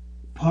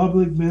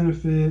 public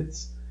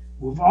benefits,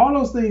 with all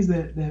those things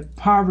that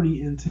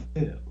poverty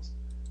entails,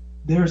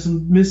 there are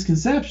some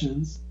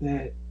misconceptions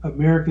that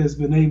America has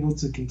been able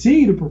to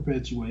continue to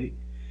perpetuate.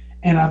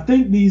 And I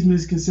think these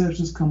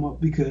misconceptions come up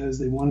because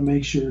they want to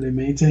make sure they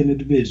maintain the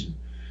division.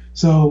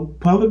 So,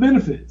 public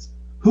benefits.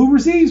 Who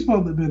receives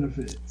public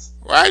benefits?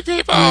 White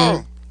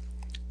people.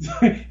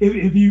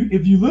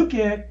 If you look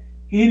at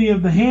any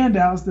of the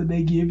handouts that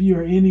they give you,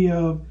 or any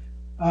of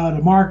the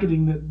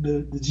marketing that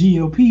the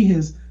GOP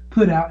has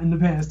put out in the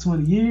past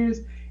 20 years,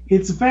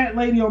 it's a fat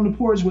lady on the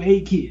porch with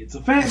 8 kids.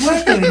 A fat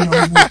black lady on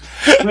the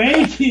porch with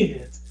 8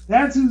 kids.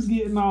 That's who's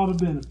getting all the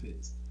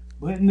benefits.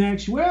 But in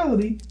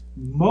actuality,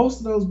 most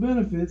of those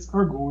benefits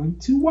are going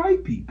to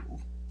white people.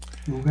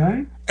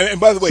 Okay? And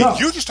by the way,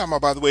 you're just talking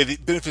about, the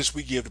benefits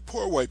we give to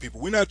poor white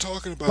people. We're not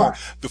talking about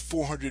the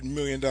 $400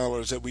 million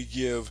that we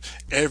give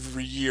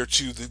every year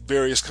to the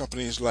various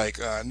companies like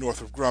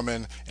Northrop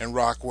Grumman and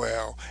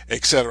Rockwell,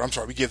 et cetera. I'm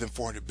sorry, we give them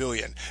 $400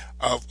 billion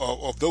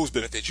of those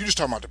benefits. You're just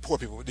talking about the poor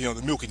people,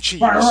 the milk and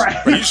cheese.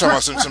 Right. You're just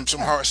talking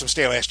about some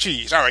stale ass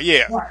cheese. All right,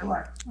 yeah.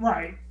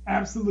 Right.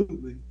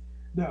 Absolutely.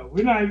 No,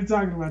 we're not even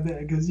talking about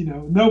that because,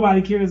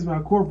 nobody cares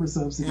about corporate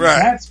subsidies. Right.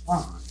 That's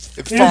fine.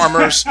 It's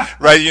farmers,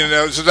 right?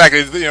 It's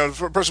exactly.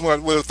 For a person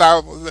with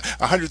a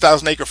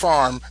 100,000 acre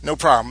farm, no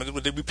problem.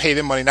 We pay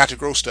them money not to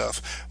grow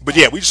stuff. But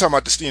yeah, we just talking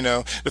about this,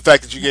 the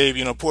fact that you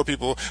gave, poor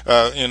people,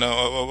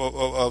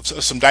 of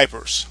some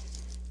diapers.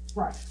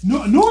 Right.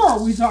 Nor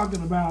are we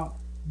talking about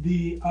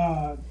the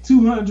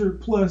 200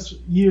 plus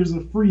years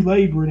of free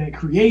labor that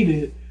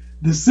created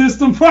the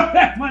system for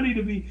that money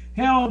to be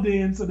held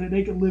in so that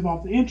they can live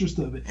off the interest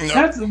of it.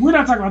 No. We're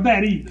not talking about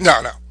that either.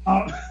 No.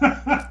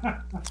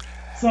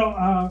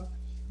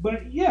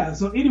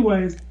 So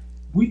anyways,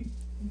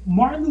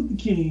 Martin Luther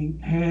King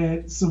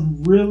had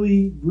some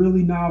really,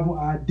 really novel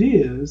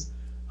ideas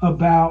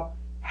about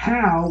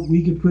how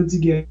we could put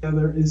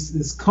together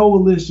this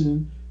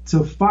coalition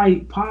to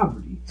fight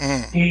poverty.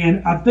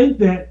 And I think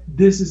that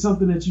this is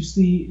something that you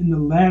see in the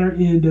latter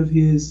end of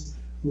his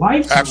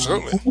lifetime.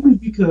 Absolutely. Only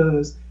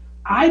because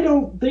I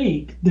don't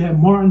think that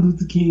Martin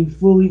Luther King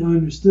fully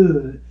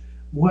understood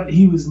what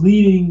he was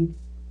leading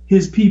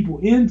his people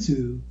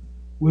into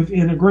with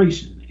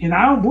integration. And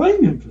I don't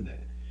blame him for that.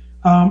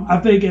 I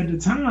think at the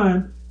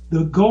time,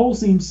 the goal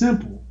seemed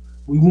simple.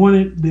 We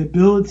wanted the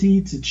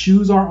ability to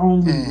choose our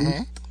own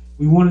leaders.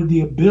 We wanted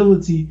the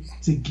ability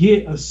to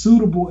get a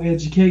suitable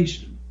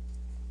education.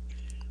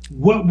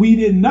 What we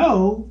didn't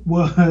know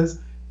was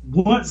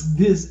once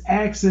this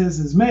access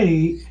is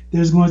made,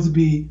 there's going to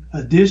be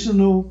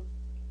additional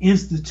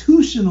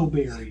institutional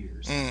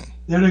barriers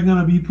that are going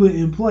to be put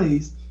in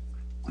place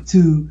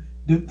to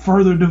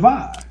further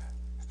divide.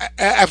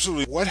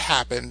 Absolutely. What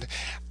happened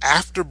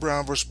after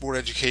Brown versus Board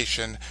of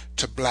Education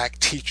to black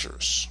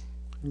teachers?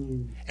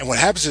 And what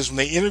happens is when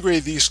they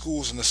integrated these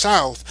schools in the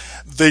South,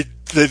 they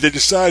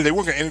decided they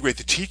weren't going to integrate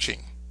the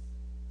teaching.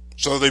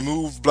 So they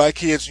moved black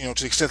kids, to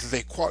the extent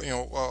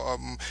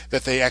that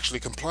that they actually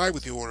complied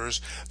with the orders.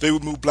 They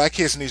would move black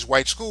kids in these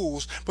white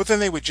schools, but then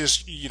they would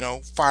just,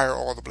 fire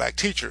all the black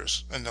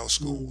teachers in those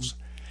schools.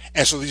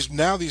 And so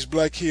these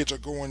black kids are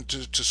going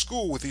to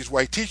school with these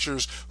white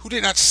teachers who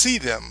did not see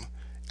them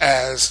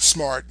as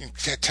smart,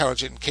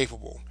 intelligent, and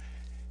capable.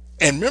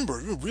 And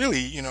remember,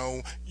 really,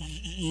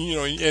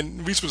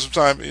 and we spent some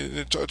time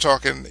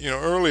talking,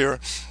 earlier.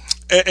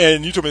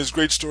 And you told me this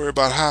great story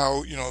about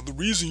how, the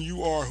reason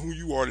you are who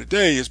you are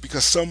today is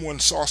because someone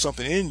saw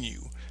something in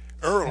you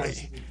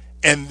early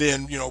and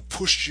then,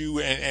 pushed you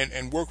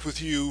and worked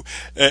with you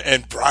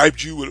and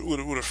bribed you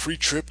with a free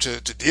trip to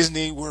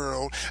Disney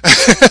World.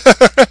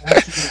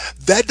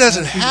 That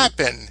doesn't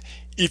happen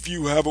if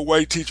you have a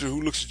white teacher who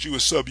looks at you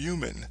as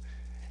subhuman.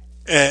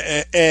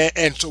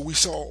 And so we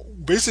saw,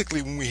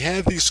 basically, when we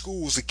had these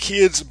schools,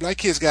 the black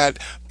kids got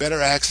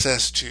better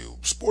access to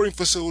sporting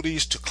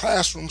facilities, to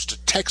classrooms,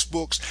 to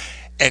textbooks,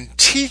 and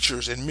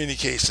teachers in many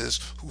cases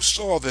who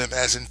saw them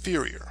as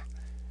inferior.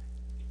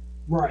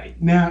 Right.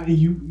 Now,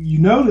 you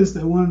notice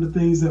that one of the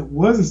things that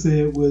wasn't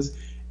said was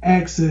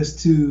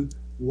access to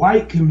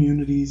white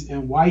communities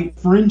and white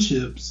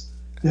friendships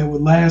that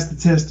would last the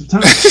test of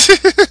time.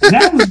 And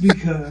that was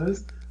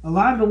because a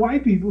lot of the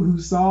white people who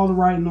saw the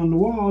writing on the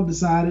wall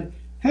decided,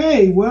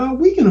 hey, well,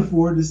 we can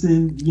afford to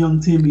send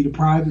young Timmy to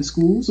private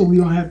school, so we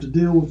don't have to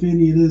deal with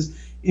any of this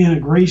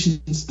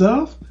integration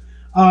stuff.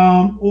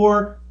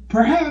 Or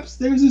perhaps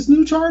there's this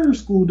new charter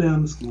school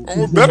down the school.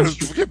 Or better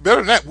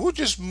than that, we'll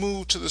just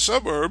move to the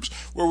suburbs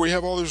where we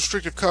have all the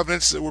restrictive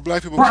covenants where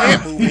black people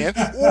can't move in,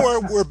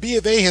 or where B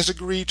of A has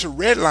agreed to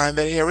redline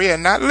that area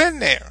and not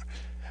lend there.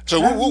 So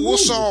we'll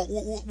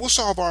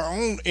solve our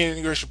own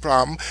integration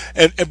problem,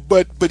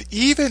 but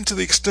even to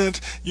the extent,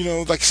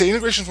 like I say,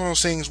 integration is one of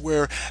those things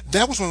where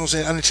that was one of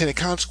those unintended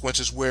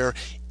consequences where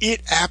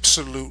it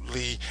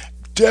absolutely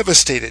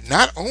devastated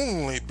not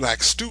only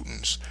black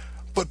students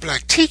but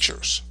black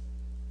teachers.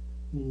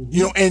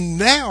 Mm-hmm. And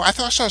now I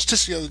saw a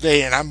statistic the other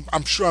day, and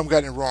I'm sure I'm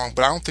getting it wrong,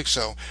 but I don't think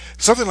so.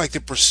 Something like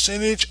the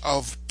percentage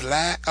of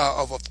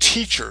of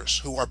teachers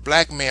who are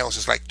black males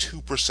is like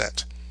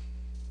 2%.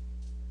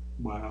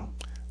 Wow.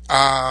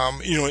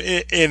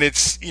 And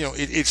it's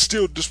it's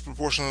still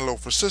disproportionately low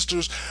for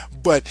sisters,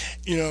 but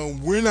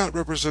we're not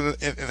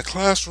represented in the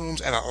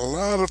classrooms, and a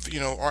lot of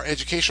our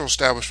educational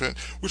establishment,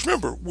 which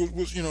remember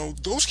was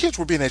those kids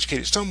were being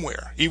educated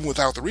somewhere even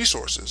without the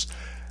resources,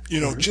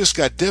 just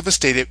got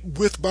devastated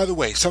with, by the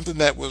way, something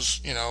that was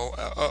the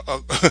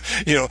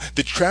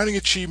crowning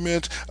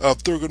achievement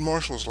of Thurgood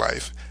Marshall's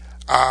life,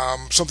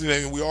 something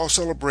that we all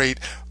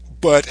celebrate,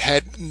 but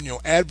had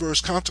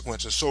adverse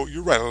consequences. So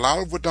you're right. A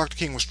lot of what Dr.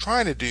 King was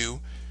trying to do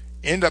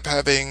end up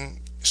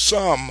having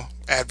some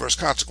adverse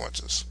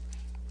consequences.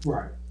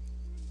 Right.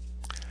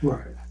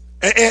 Right.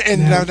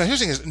 And now here's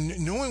the thing: is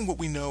knowing what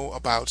we know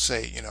about,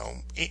 say,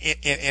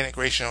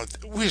 integration.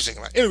 Here's the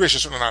thing: integration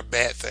is certainly not a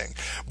bad thing,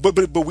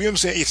 but we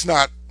understand it's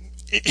not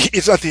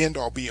the end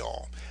all be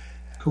all.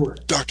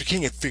 Correct. Dr.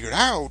 King had figured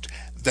out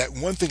that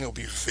one thing that would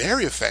be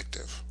very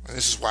effective, and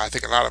this is why I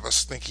think a lot of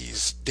us think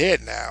he's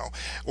dead now,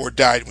 or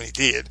died when he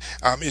did,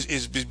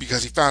 is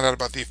because he found out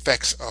about the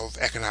effects of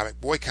economic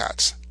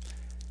boycotts.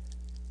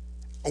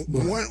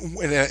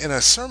 In a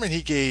sermon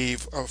he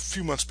gave a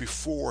few months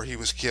before he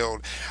was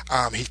killed,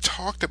 he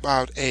talked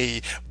about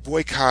a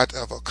boycott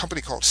of a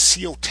company called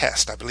CO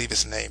Test, I believe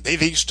is the name. They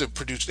used to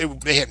produce,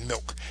 they had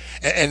milk,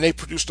 and they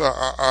produced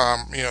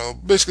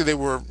basically they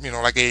were,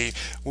 like what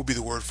would be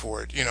the word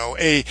for it,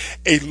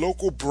 a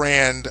local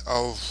brand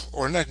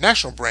or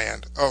national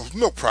brand of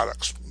milk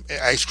products,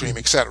 ice cream,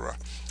 etc.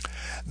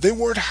 They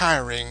weren't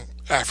hiring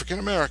African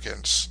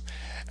Americans,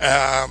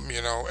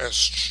 as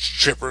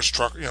shippers,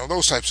 truck,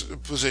 those types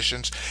of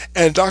positions.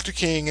 And Dr.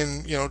 King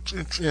and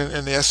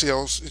and the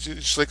SELs,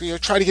 it's like,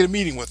 try to get a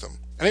meeting with them,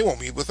 and they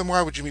won't meet with them.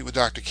 Why would you meet with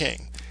Dr.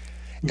 King?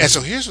 Mm-hmm. And so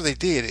here's what they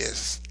did: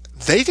 is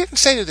they didn't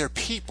say to their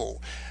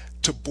people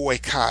to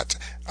boycott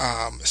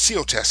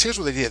CO Test. Here's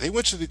what they did: they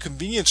went to they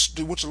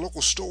went to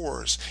local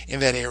stores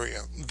in that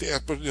area,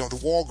 the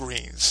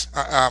Walgreens,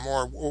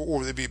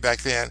 or they'd be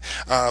back then,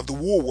 the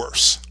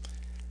Woolworths,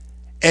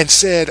 and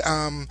said,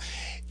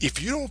 if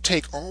you don't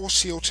take all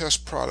CO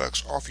Test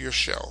products off your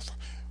shelf,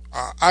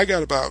 I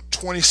got about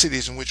 20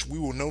 cities in which we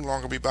will no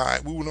longer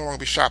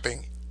be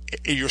shopping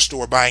in your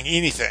store buying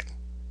anything.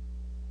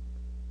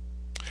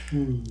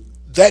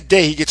 That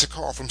day he gets a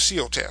call from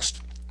CO Test.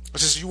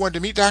 It says, you wanted to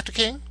meet Dr.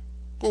 King?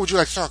 What would you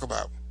like to talk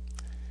about?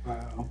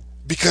 Wow.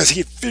 Because he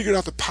had figured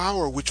out the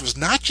power, which was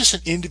not just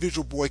an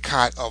individual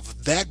boycott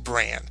of that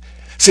brand.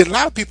 See, a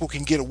lot of people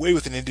can get away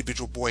with an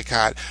individual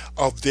boycott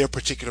of their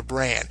particular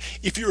brand.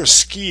 If you're a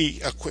ski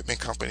equipment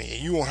company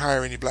and you won't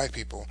hire any black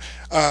people,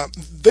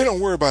 they don't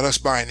worry about us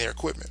buying their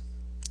equipment.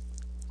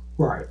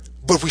 Right.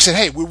 But if we said,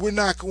 hey, we're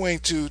not going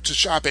to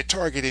shop at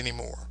Target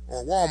anymore,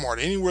 or Walmart,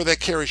 anywhere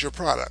that carries your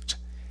product,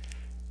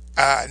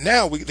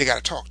 now they got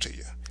to talk to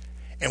you.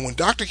 And when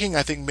Dr. King,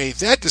 I think, made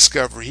that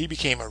discovery, he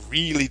became a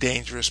really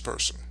dangerous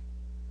person.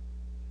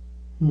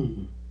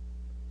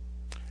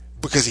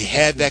 Because he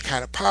had that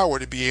kind of power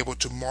to be able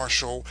to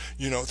marshal,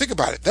 think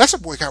about it. That's a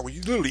boycott where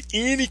literally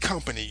any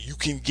company you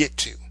can get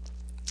to.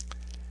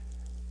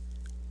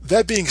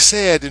 That being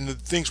said, and the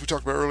things we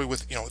talked about earlier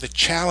with, the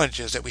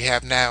challenges that we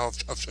have now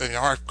of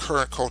our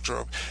current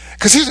culture,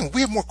 because here's the thing,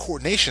 we have more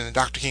coordination than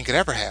Dr. King could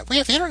ever have. We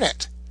have the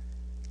internet.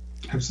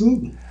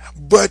 Absolutely.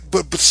 But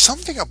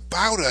something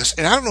about us,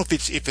 and I don't know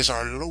if it's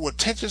our low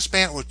attention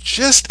span or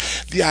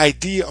just the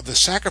idea of the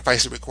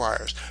sacrifice it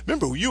requires.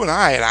 Remember, you and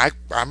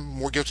I'm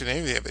more guilty than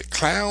any of it,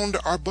 clowned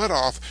our butt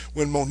off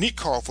when Monique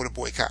called for the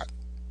boycott.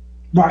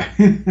 Right.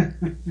 and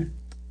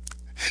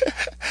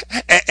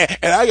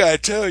I gotta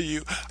tell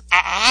you,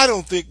 I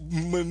don't think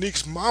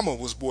Monique's mama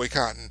was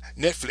boycotting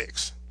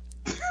Netflix.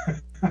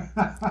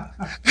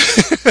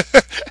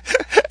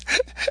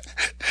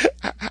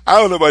 I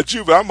don't know about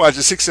you, but I'm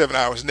watching 6-7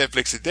 hours of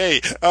Netflix a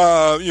day.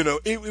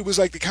 It was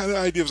like the kind of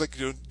idea was like,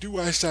 do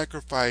I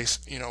sacrifice,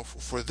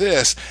 for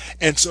this?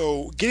 And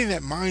so getting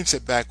that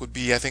mindset back would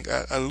be, I think,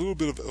 a little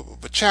bit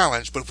of a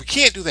challenge. But if we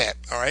can't do that,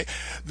 all right,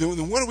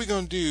 then what are we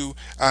going to do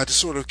to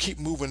sort of keep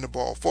moving the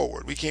ball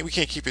forward? We can't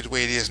keep it the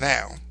way it is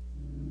now.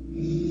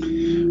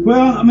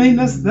 Well, I mean,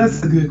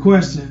 that's a good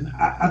question.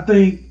 I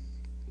think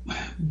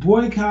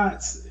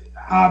boycotts,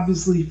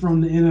 obviously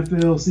from the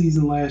NFL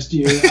season last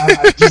year.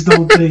 I just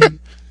don't think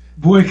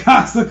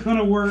boycotts are going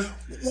to work.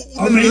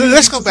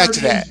 Let's go back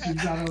to that. I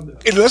don't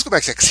know. Let's go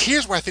back to that, 'cause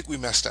here's where I think we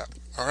messed up.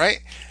 All right?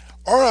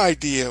 Our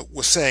idea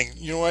was saying,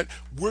 you know what?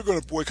 We're going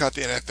to boycott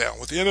the NFL.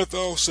 What the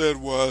NFL said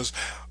was,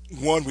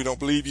 one, we don't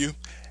believe you.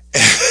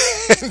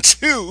 And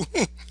two,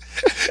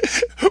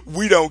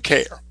 we don't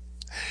care.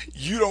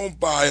 You don't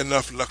buy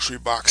enough luxury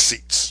box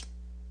seats.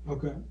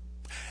 Okay.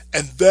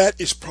 And that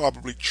is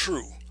probably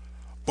true.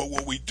 But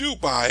what we do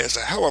buy is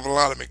a hell of a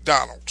lot of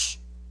McDonald's.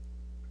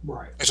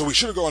 Right. And so we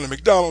should have gone to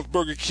McDonald's,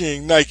 Burger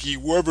King, Nike,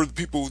 wherever the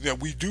people that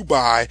we do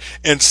buy,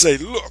 and say,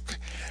 look,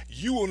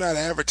 you will not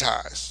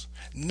advertise.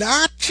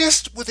 Not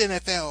just with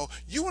NFL,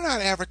 you will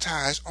not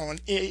advertise on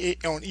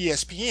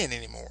ESPN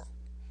anymore.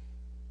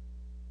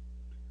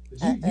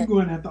 You're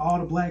going after all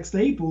the black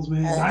staples,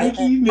 man.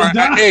 Nike,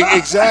 McDonald's.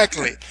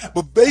 Exactly.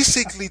 But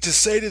basically to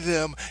say to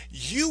them,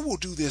 you will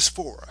do this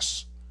for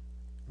us.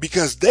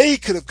 Because they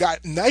could have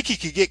Nike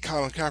could get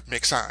Colin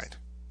Kaepernick signed.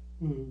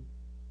 Mm-hmm.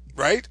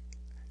 Right?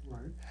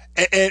 Right.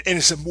 And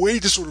it's a way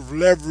to sort of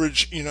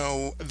leverage,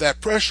 that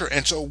pressure.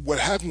 And so what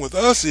happened with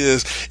us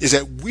is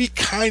that we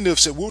kind of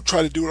said, we'll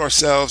try to do it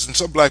ourselves. And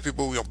some black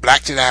people,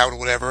 blacked it out or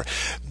whatever.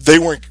 They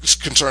weren't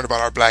concerned about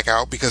our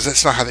blackout because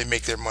that's not how they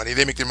make their money.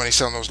 They make their money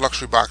selling those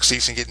luxury box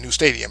seats and getting new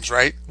stadiums,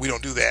 right? We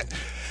don't do that.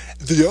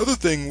 The other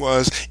thing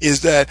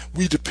is that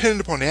we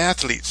depended upon the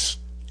athletes.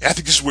 I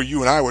think this is where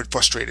you and I were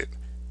frustrated.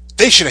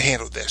 They should have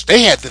handled this.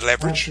 They had the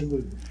leverage.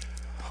 Absolutely.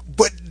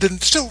 But the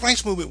civil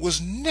rights movement was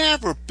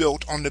never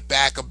built on the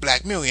back of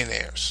black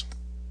millionaires.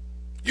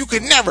 You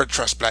could never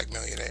trust black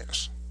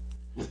millionaires.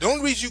 The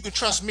only reason you can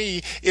trust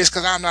me is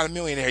because I'm not a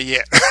millionaire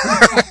yet.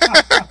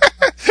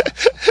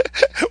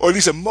 Or at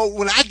least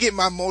when I get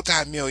my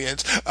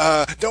multi-millions,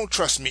 don't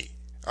trust me.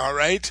 All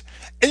right?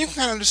 And you can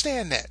kind of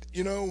understand that.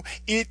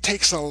 It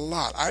takes a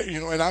lot.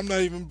 And I'm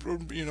not even,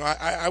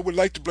 I would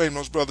like to blame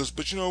those brothers,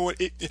 but you know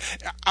what?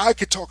 I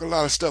could talk a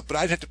lot of stuff, but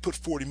I'd have to put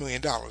 $40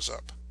 million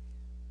up.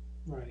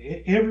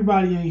 Right.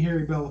 Everybody ain't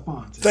Harry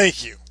Belafonte.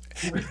 Thank you.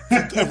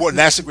 Well,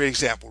 that's a great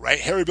example, right?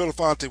 Harry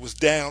Belafonte was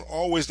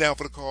always down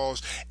for the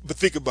cause. But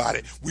think about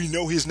it. We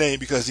know his name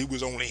because it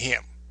was only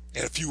him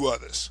and a few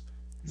others.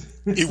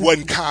 It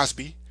wasn't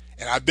Cosby.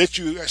 And I bet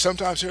you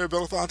sometimes Harry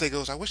Belafonte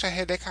goes, I wish I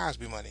had that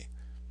Cosby money.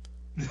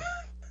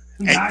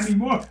 Not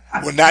anymore.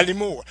 Well, not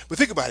anymore. But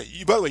think about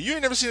it. By the way, you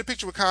ain't never seen a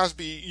picture of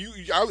Cosby.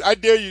 I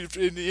dare you,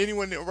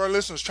 anyone of our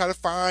listeners, try to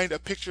find a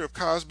picture of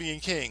Cosby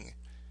and King.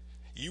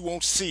 You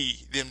won't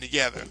see them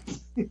together.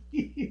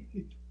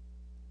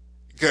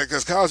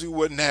 Because Cosby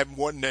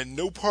wasn't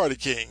no part of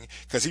King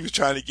because he was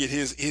trying to get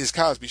his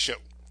Cosby show.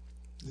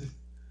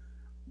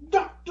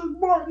 Dr.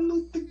 Martin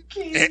Luther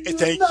King.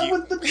 Thank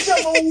you.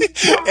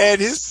 And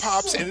his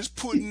pops and his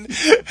pudding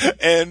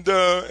and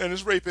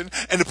his raping.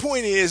 And the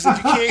point is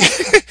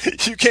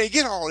that you can't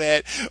get all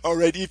that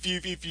already if you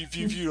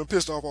done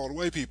pissed off all the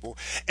white people.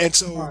 And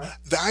so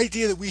the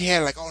idea that we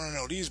had, like, oh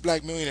no, these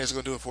black millionaires are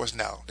gonna do it for us.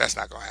 No, that's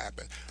not gonna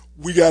happen.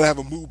 We got to have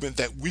a movement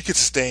that we can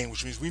sustain,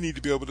 which means we need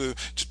to be able to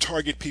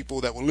target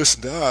people that will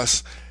listen to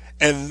us,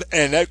 and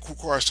that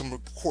requires some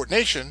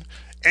coordination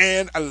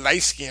and a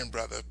light-skinned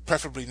brother,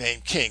 preferably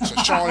named King. So,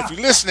 Sean, if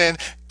you're listening,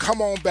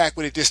 come on back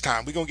with it this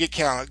time. We're gonna get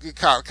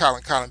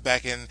Colin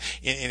back in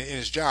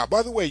his job.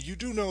 By the way, you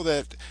do know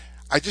that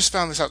I just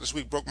found this out this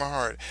week, broke my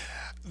heart.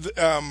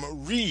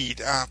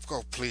 Reed,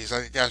 please,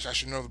 I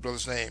should know the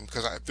brother's name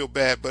because I feel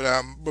bad,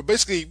 but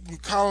basically,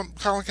 Colin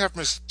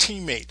Kaepernick's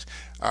teammate,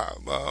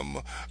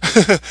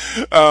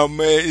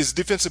 is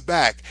defensive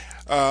back.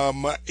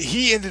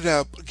 He ended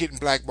up getting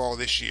blackballed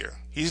this year.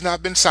 He's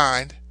not been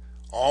signed.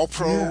 All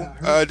pro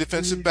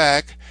defensive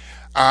back.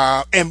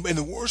 And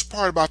the worst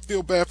part about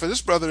feel bad for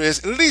this brother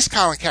is at least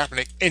Colin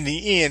Kaepernick in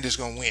the end is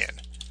going to win.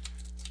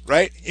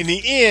 Right? In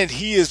the end,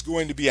 he is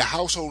going to be a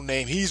household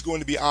name. He's going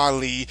to be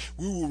Ali.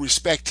 We will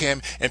respect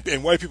him,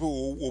 and white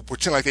people will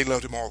pretend like they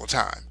loved him all the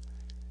time.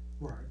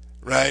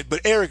 Right? But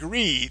Eric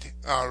Reed,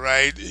 all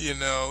right,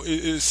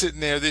 is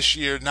sitting there this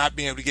year not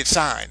being able to get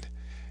signed.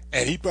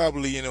 And he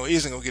probably,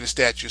 isn't going to get a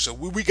statue. So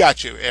we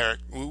got you, Eric.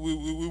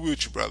 We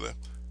with you, brother.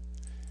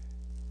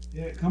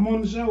 Yeah, come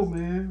on the show,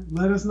 man.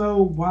 Let us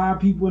know why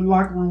people in the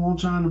locker room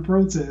won't trying to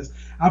protest.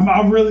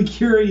 I'm really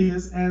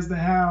curious as to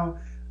how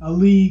a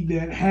league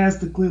that has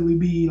to clearly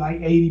be like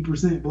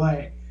 80%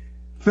 black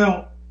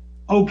felt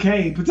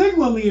okay,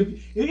 particularly if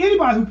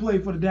anybody who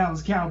played for the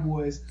Dallas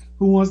Cowboys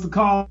who wants to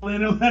call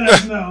in and let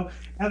us know,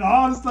 and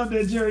all the stuff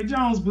that Jerry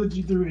Jones put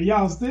you through, and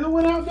y'all still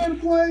went out there to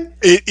play.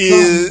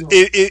 It's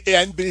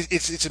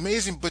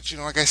amazing, but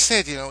like I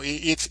said,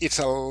 it's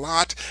a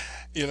lot.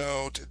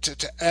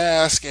 To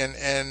ask,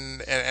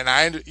 and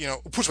I,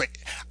 push away.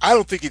 I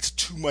don't think it's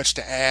too much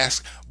to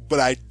ask, but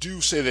I do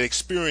say that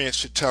experience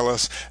should tell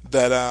us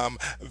that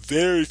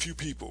very few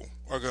people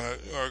are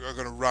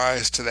gonna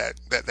rise to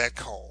that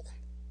call.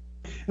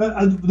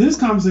 This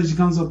conversation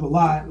comes up a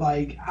lot.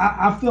 Like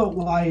I felt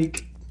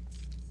like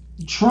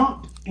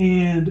Trump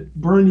and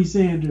Bernie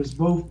Sanders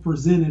both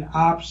presented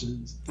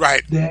options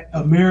right. that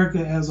America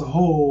as a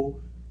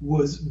whole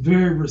was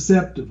very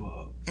receptive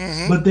of.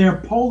 but they're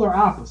polar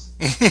opposites.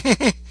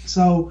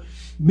 So,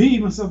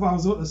 myself, I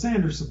was a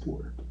Sanders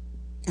supporter.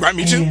 Right,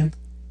 me too. And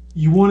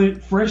you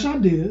wanted fresh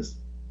ideas.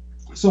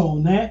 So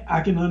on that,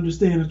 I can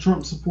understand a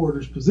Trump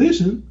supporter's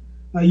position.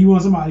 Like, you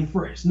want somebody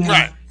fresh. Now,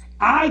 Right.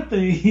 I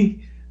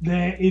think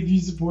that if you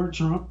support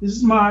Trump, this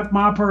is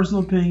my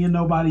personal opinion,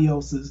 nobody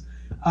else's.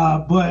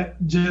 But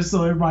just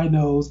so everybody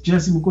knows,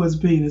 Jesse McCoy's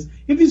opinion is,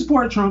 if you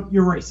support Trump,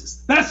 you're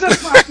racist. That's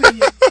just my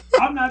opinion.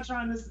 I'm not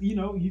trying to,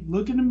 you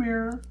look in the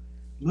mirror,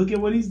 look at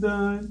what he's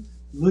done,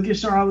 look at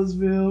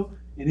Charlottesville,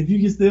 and if you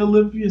can still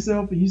live for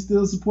yourself and you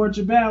still support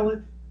your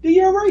ballot, then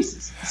you're a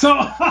racist. So,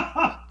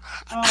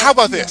 how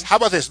about this? How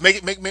about this?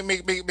 Make it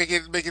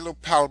a little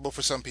palatable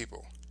for some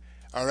people.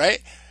 All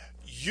right,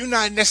 you're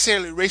not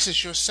necessarily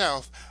racist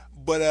yourself,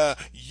 but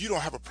you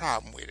don't have a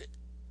problem with it.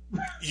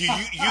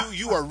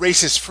 You are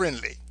racist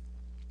friendly.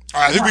 All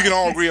right, I think we can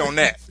all agree on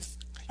that.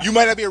 You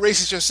might not be a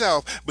racist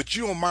yourself, but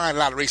you don't mind a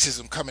lot of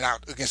racism coming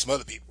out against some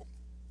other people.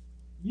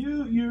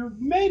 You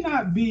may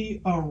not be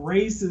a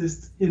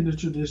racist in the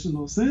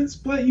traditional sense,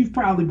 but you've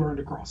probably burned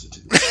a cross or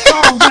two.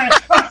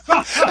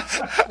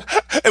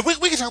 And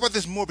we can talk about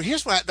this more, but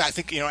here's what I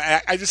think.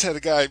 I just had a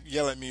guy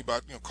yell at me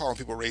about calling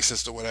people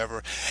racist or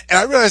whatever, and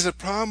I realized the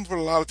problem for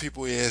a lot of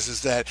people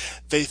is that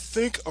they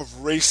think of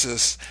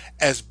racist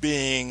as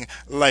being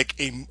like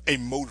a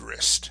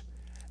motorist,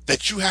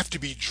 that you have to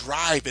be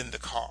driving the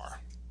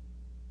car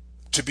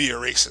to be a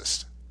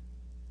racist.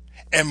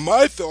 And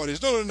my thought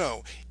is,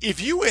 no.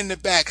 If you in the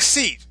back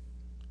seat,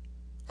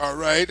 all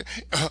right,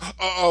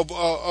 of the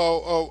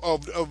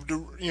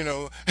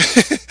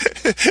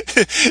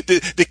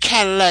the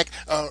Cadillac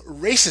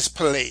racist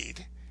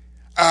parade,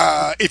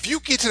 if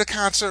you get to the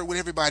concert with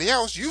everybody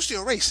else, you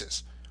still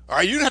racist. All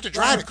right, you don't have to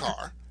drive the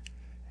car.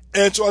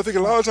 And so I think a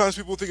lot of times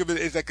people think of it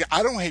as like,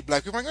 I don't hate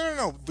black people. I'm like,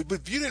 no. But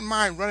if you didn't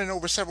mind running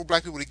over several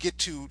black people to get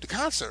to the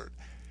concert,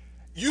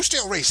 you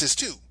still racist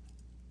too.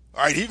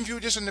 All right, even if you were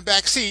just in the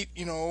back seat,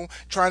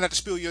 trying not to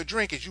spill your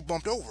drink as you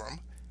bumped over them,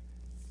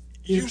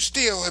 you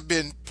still have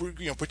been,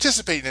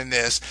 participating in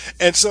this.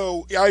 And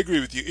so I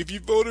agree with you. If you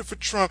voted for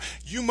Trump,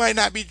 you might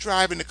not be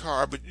driving the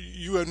car, but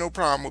you have no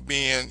problem with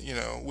being,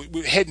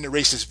 with heading the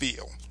racist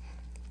vehicle.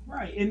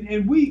 Right,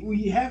 and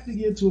we have to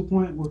get to a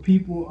point where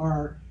people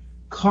are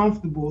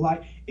comfortable.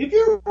 Like, if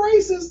you're a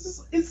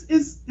racist,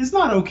 it's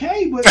not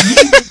okay, but you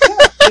can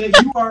accept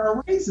that you are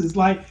a racist.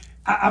 Like,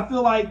 I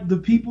feel like the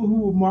people who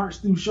will march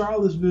through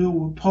Charlottesville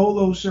with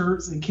polo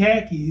shirts and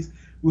khakis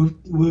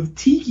with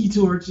tiki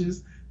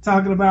torches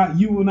talking about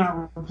 "you will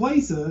not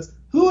replace us,"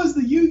 who is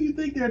the you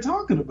think they're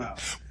talking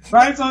about?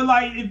 Right? So,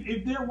 like,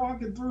 if they're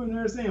walking through and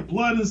they're saying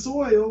blood and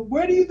soil,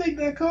 where do you think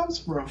that comes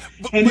from?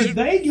 If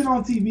they get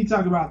on TV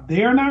talking about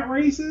they're not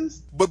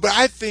racist. But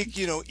I think,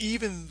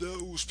 even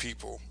those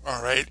people,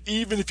 all right,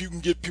 even if you can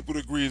get people to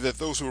agree that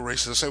those who are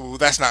racist will say, well,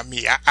 that's not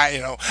me.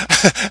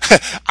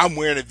 I'm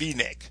wearing a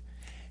V-neck.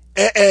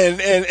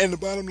 And the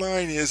bottom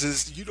line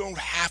is you don't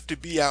have to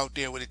be out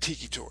there with a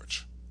tiki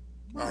torch,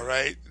 all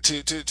right,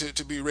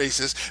 to be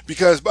racist.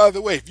 Because, by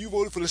the way, if you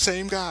voted for the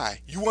same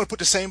guy, you want to put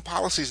the same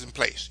policies in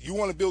place. You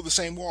want to build the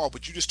same wall,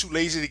 but you're just too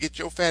lazy to get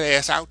your fat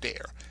ass out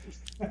there.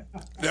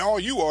 Then all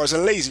you are is a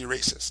lazy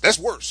racist. That's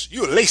worse.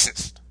 You're a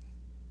racist.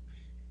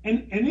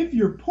 And if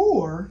you're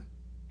poor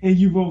and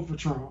you vote for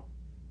Trump,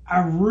 I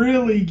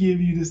really give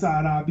you the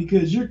side eye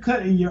because you're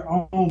cutting your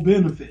own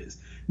benefits.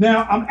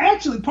 Now,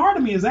 part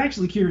of me is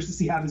actually curious to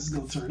see how this is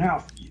going to turn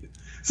out for you.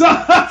 So,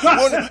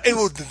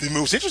 the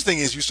most interesting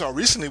is you saw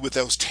recently with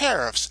those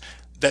tariffs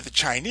that the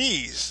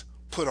Chinese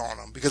put on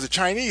them, because the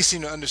Chinese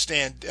seem to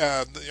understand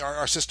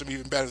our system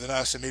even better than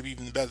us, and maybe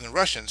even better than the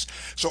Russians.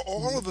 So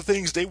all of the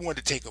things they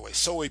wanted to take away,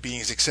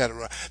 soybeans,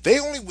 etc., they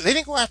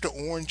didn't go after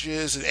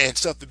oranges and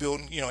stuff to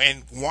build,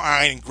 and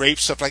wine and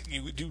grapes, stuff like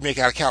you do make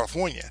out of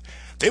California.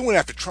 They went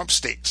after Trump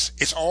states.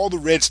 It's all the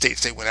red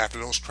states they went after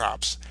those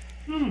crops.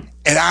 And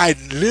I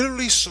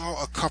literally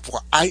saw a couple.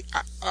 When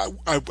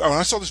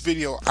I saw this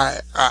video,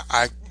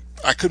 I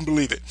couldn't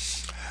believe it.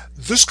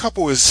 This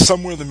couple is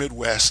somewhere in the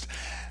Midwest.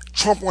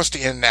 Trump wants to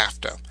end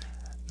NAFTA.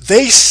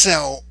 They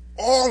sell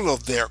all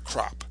of their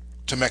crop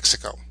to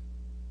Mexico.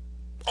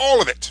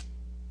 All of it.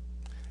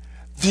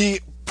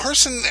 The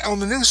person on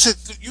the news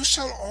said, you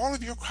sell all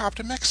of your crop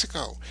to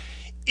Mexico.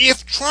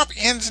 If Trump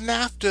ends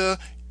NAFTA,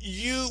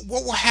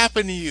 what will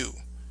happen to you?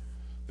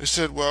 They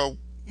said, well,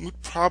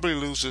 we'd probably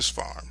lose this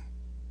farm.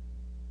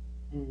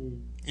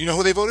 You know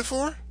who they voted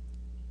for?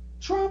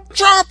 Trump.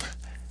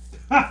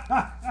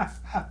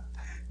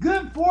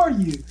 Good for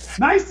you.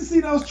 Nice to see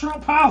those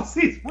Trump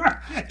policies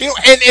working.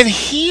 And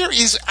here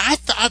is, I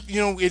thought,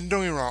 don't get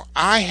me wrong,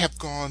 I have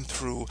gone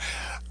through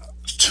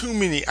too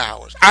many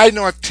hours. I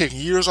know I've taken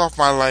years off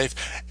my life,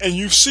 and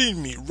you've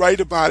seen me write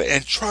about it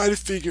and try to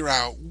figure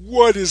out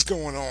what is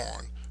going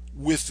on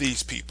with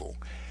these people.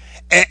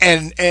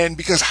 And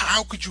because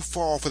how could you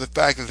fall for the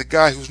fact that the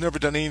guy who's never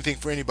done anything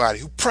for anybody,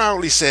 who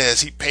proudly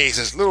says he pays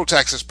as little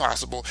tax as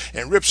possible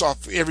and rips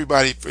off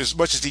everybody for as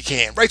much as he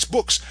can, writes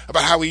books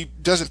about how he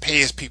doesn't pay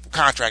his people,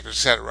 contractors,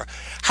 etc.,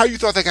 how you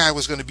thought that guy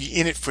was going to be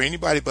in it for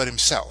anybody but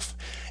himself?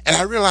 And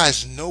I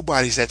realized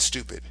nobody's that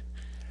stupid.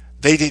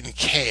 They didn't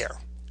care.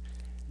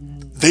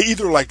 They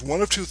either liked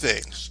one of two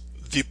things.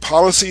 The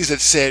policies that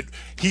said,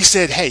 he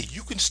said, hey,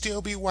 you can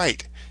still be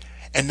white,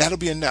 and that'll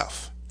be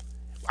enough.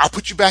 I'll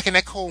put you back in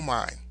that coal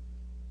mine.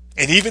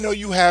 And even though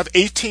you have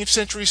 18th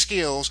century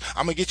skills,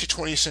 I'm going to get you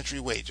 20th century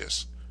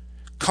wages.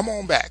 Come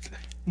on back.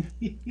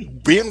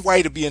 Being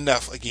white will be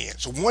enough again.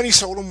 So one, he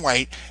sold them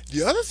white.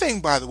 The other thing,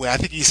 by the way, I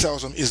think he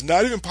sells them is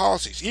not even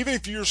policies. Even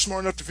if you're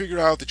smart enough to figure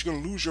out that you're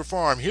going to lose your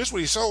farm, here's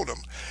what he sold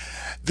them.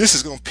 This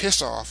is going to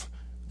piss off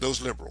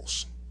those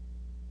liberals.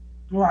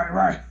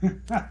 Right.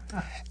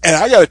 And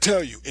I got to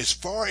tell you, as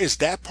far as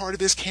that part of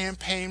his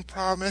campaign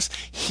promise,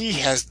 he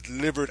has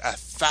delivered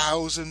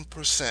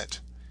 1,000%.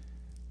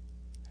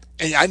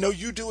 And I know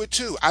you do it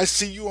too. I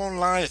see you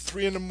online at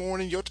 3 a.m.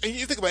 And you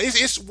think about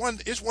it, it's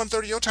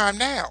 1:30 your time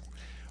now.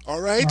 All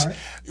right?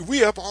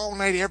 We up all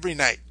night every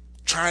night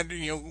trying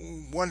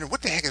to wonder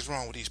what the heck is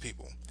wrong with these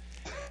people.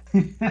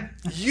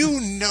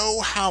 You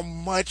know how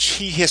much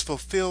he has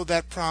fulfilled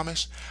that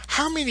promise?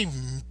 How many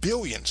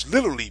billions,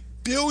 literally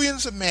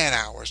billions of man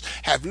hours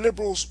have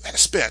liberals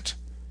spent,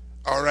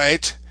 all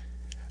right,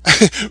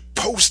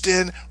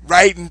 posting,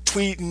 writing,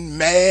 tweeting,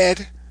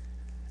 mad?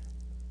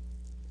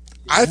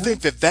 I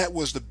think that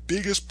was the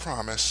biggest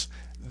promise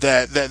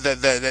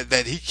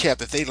that he kept,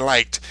 that they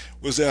liked,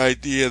 was the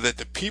idea that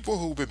the people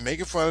who've been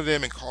making fun of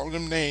them and calling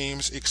them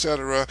names,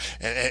 etc.,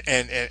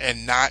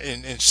 and not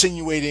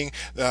insinuating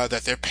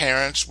that their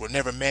parents were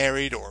never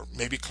married or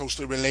maybe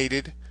closely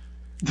related.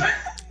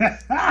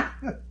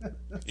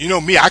 You know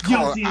me, I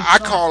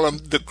call them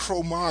the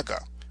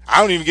Cro-Maga.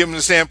 I don't even give them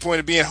the standpoint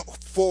of being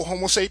full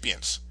Homo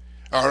sapiens.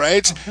 All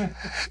right,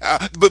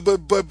 but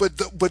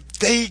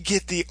they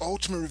get the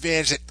ultimate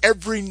revenge that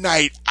every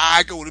night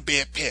I go to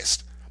bed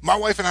pissed. My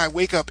wife and I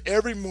wake up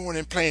every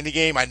morning playing the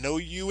game. I know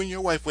you and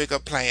your wife wake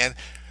up playing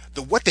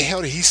the what the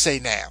hell did he say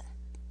now?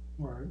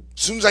 Right.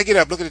 As soon as I get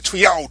up, look at the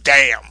tweet. Oh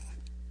damn!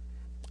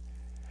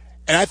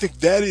 And I think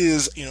that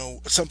is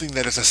something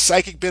that is a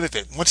psychic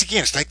benefit. Once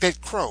again, it's like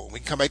that crow. We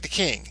can come back to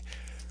King,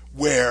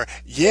 where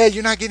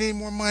you're not getting any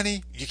more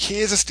money. Your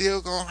kids are still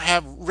gonna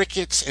have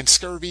rickets and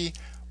scurvy,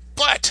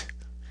 but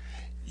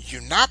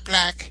you're not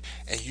black,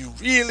 and you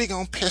really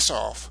gonna piss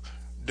off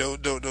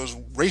those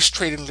race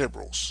trading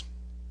liberals.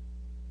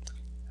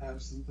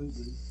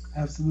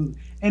 Absolutely.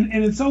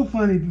 And it's so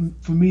funny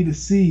for me to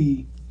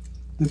see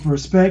the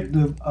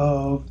perspective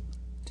of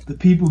the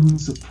people who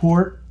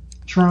support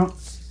Trump,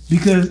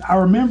 because I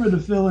remember the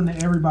feeling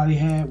that everybody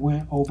had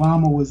when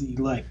Obama was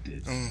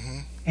elected. Mm-hmm.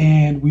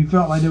 And we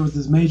felt like there was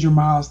this major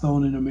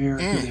milestone in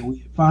America that we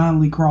had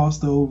finally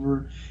crossed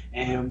over,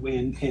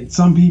 and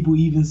some people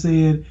even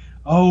said,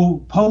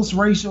 oh,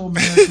 post-racial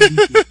America,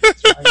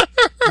 right?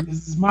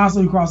 This is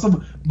milestone crossed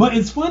over. But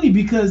it's funny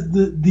because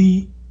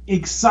the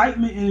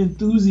excitement and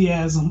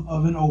enthusiasm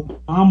of an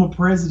Obama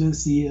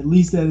presidency, at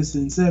least at its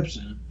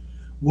inception,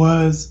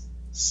 was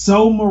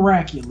so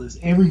miraculous.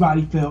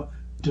 Everybody felt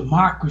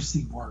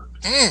democracy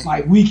worked.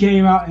 Like, we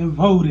came out and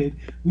voted.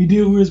 We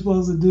did what we were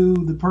supposed to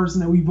do. The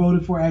person that we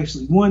voted for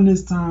actually won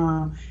this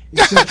time.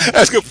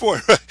 That's a good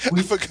point.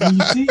 When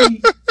you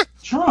see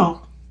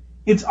Trump,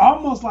 it's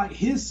almost like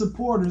his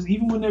supporters,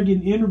 even when they're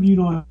getting interviewed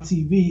on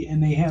TV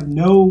and they have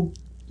no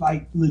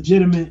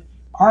legitimate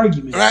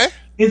argument, right?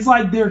 It's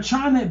like they're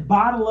trying to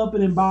bottle up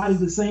and embody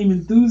the same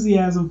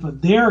enthusiasm for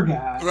their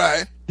guy,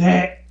 right,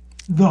 that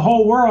the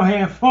whole world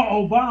had for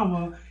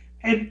Obama,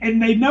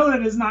 and they know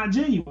that it's not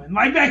genuine.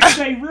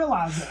 They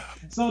realize that.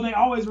 So they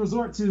always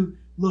resort to,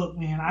 look,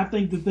 man, I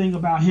think the thing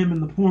about him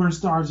and the porn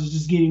stars is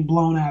just getting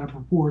blown out of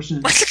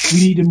proportion. We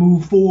need to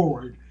move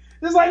forward.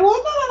 It's like,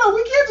 well, no,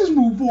 we can't just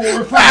move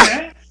forward from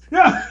that.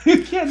 Yeah,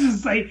 you can't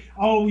just say,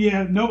 oh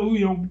yeah, no,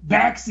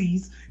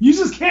 backsies. You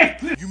just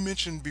can't. You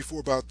mentioned before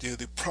about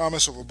the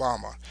promise of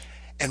Obama,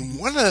 and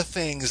one of the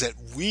things that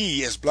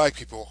we as black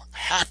people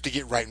have to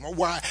get right.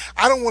 Why?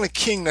 I don't want a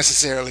king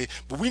necessarily,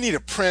 but we need a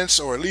prince,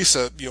 or at least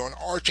an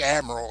arch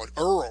admiral, an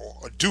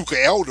earl, a duke, an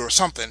elder, or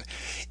something.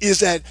 Is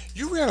that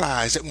you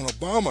realize that when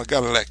Obama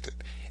got elected,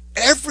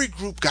 every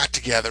group got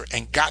together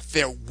and got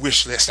their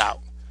wish list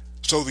out.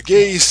 So the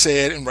gays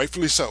said, and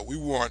rightfully so, we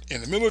want in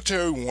the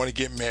military, we want to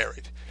get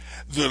married.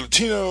 The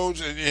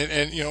Latinos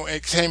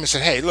and came and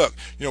said, hey, look,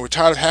 we're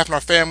tired of half of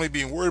our family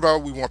being worried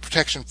about. We want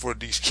protection for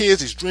these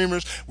kids, these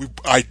dreamers. We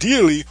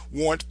ideally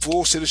want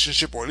full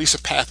citizenship, or at least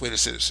a pathway to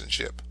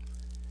citizenship.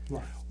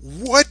 Right.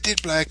 What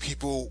did black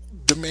people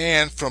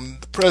demand from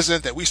the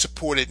president that we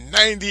supported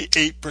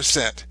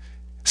 98%?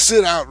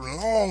 Sit out in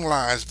long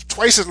lines,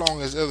 twice as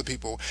long as other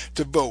people,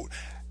 to vote.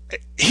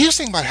 Here's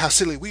the thing about how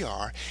silly we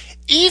are.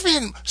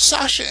 Even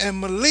Sasha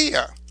and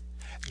Malia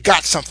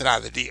got something out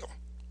of the deal.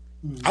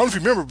 I don't know if you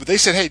remember, but they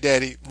said, hey,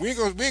 Daddy, we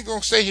ain't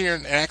gonna stay here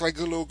and act like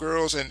good little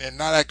girls and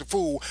not act a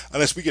fool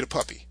unless we get a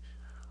puppy.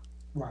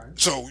 Right.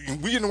 So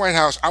we get in the White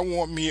House, I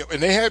want me,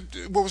 and they had,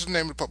 what was the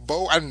name of the puppy?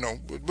 Bo? I don't know.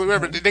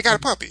 Whatever. Right. They got a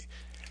puppy.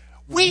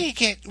 We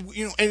can't,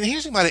 and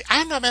here's the thing about it.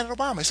 I'm not mad at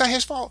Obama. It's not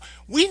his fault.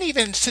 We didn't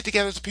even sit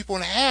together as people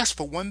and ask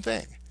for one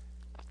thing.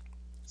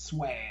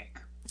 Swag.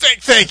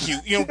 Thank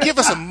you. Give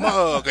us a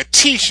mug, a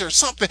T-shirt,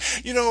 something.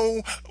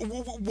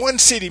 One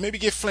city, maybe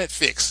get Flint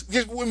fixed.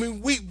 I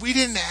mean, we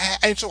didn't have,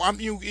 and so I'm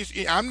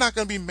not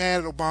going to be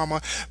mad at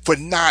Obama for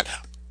not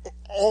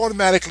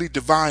automatically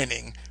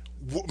divining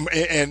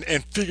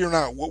and figuring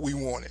out what we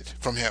wanted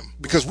from him,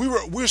 because we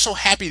were so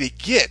happy to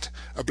get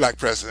a black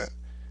president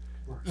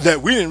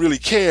that we didn't really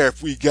care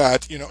if we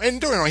got, and don't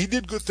get me wrong, he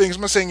did good things.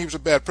 I'm not saying he was a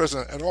bad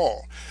president at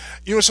all.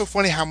 It's so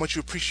funny how much you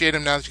appreciate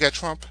him now that you got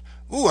Trump.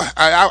 Ooh,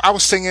 I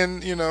was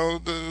singing,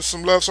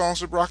 some love songs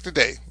to Barack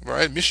today,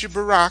 right? Miss you,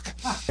 Barack.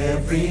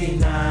 Every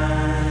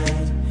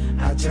night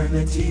I turn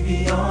the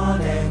TV on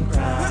and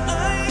cry.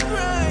 I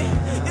cry.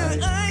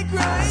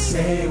 I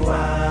say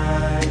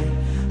why.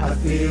 I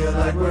feel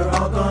like we're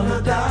all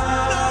gonna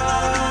die.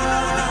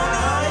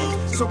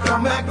 So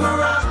come back,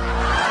 Barack.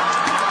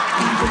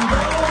 Even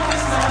though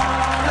it's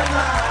not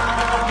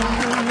alive,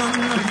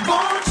 we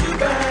want you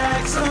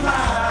back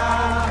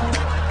somehow.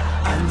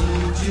 I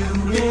need you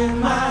in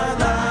my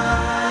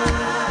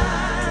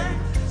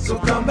life. So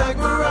come back,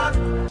 Barack.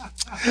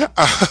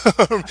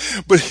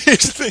 But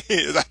here's the thing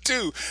is, I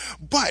do.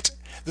 But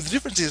the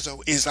difference is,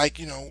 though, is like,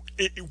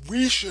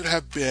 we should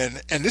have been,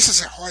 and this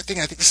is a hard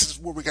thing. I think this is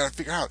what we got to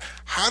figure out.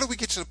 How do we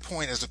get to the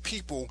point as a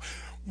people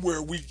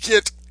where we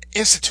get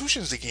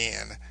institutions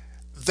again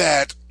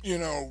that,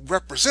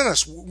 represent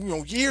us?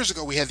 Years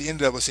ago we had the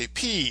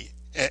NAACP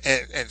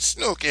and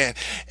SNOOK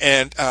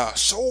and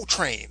Soul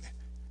Train.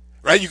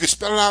 Right, you could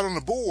spell it out on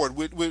the board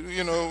with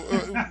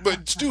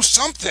but do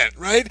something,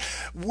 right?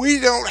 We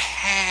don't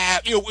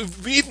have,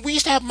 we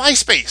used to have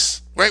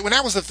MySpace, right? When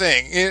that was the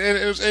thing, and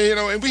it was,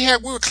 and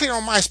we were clear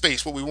on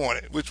MySpace what we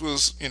wanted, which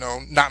was,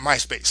 not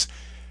MySpace.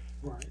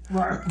 Right.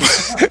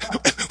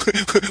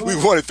 We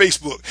wanted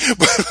Facebook,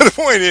 but the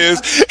point is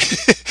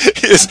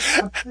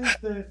I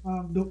think that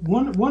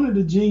one of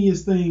the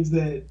genius things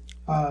that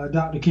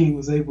Dr. King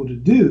was able to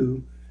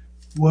do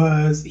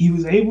was he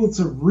was able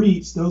to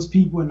reach those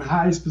people in the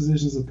highest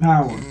positions of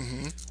power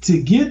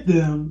to get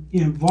them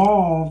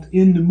involved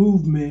in the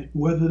movement,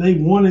 whether they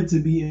wanted to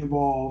be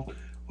involved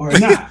or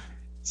not.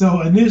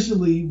 So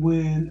initially,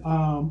 when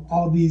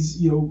all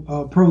these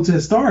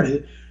protests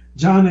started,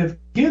 John F.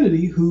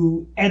 Kennedy,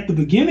 who at the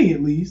beginning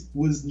at least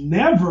was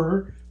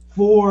never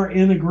for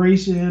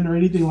integration or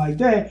anything like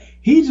that,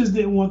 he just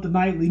didn't want the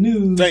nightly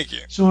news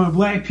showing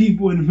black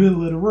people in the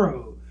middle of the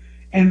road.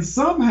 And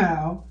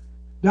somehow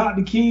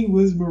Dr. King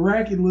was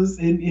miraculous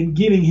in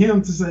getting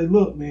him to say,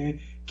 look, man,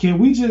 can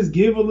we just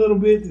give a little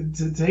bit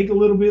to take a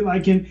little bit?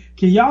 Like, can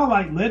y'all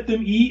let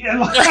them eat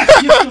and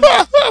get them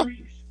off the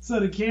street so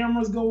the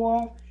cameras go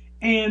off?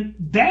 And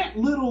that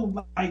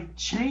little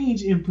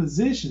change in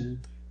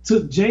position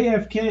took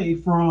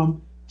JFK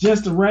from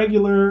just a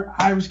regular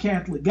Irish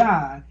Catholic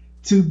guy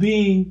to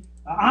being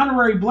an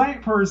honorary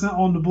black person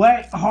on the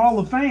Black Hall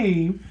of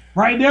Fame,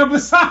 right there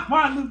beside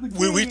Martin Luther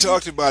King. We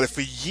talked about it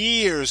for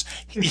years.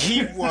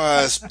 He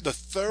was the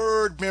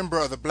third member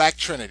of the Black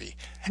Trinity.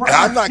 Right.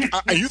 And I'm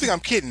not, you think I'm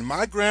kidding.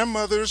 My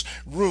grandmother's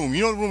room,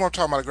 the room I'm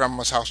talking about at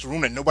grandma's house, the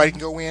room that nobody can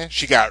go in.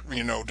 She got,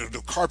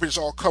 the carpet is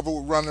all covered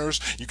with runners.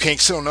 You can't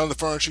sit on none of the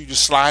furniture. You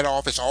just slide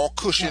off. It's all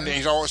cushioned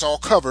and it's all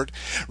covered,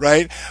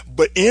 right?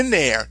 But in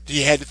there,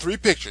 you had the three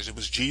pictures. It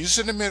was Jesus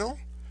in the middle,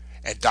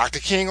 and Dr.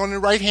 King on the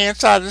right-hand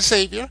side of the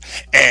Savior,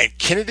 and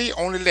Kennedy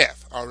on the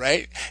left, all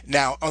right?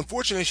 Now,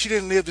 unfortunately, she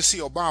didn't live to see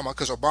Obama,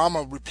 because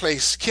Obama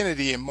replaced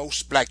Kennedy in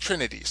most Black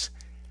Trinities.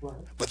 Right.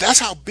 But that's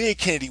how big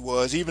Kennedy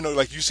was, even though,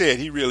 like you said,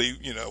 he really,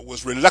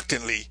 was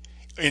reluctantly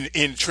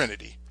in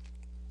Trinity.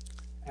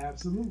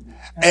 Absolutely.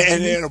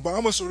 And then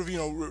Obama sort of,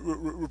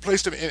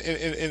 replaced him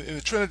in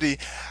the Trinity.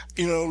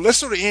 Let's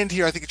sort of end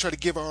here, I think, and try to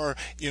give our,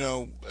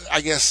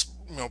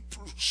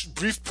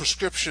 brief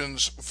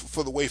prescriptions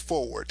for the way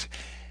forward.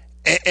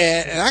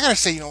 And I gotta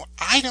say,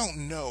 I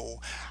don't know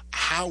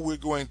how we're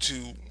going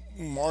to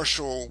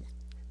marshal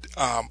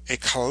a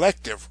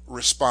collective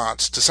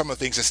response to some of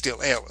the things that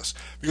still ail us.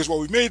 Because while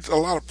we've made a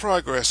lot of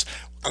progress,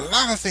 a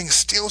lot of things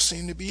still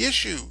seem to be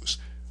issues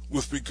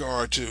with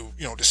regard to,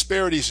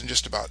 disparities in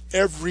just about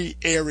every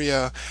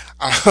area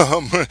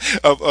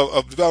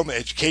of development,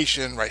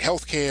 education, right,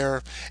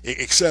 healthcare,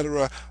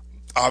 etc.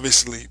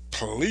 Obviously,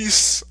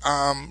 police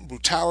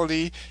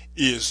brutality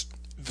is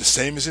the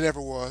same as it ever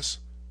was.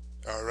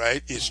 All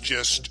right, it's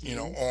just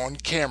on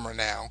camera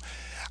now.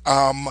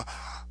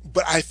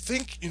 But I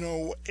think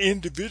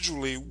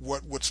individually,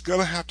 what's going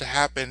to have to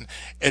happen,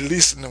 at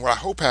least and what I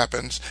hope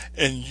happens,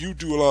 and you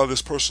do a lot of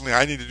this personally,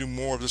 I need to do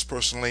more of this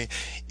personally,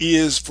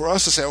 is for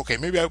us to say, okay,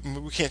 maybe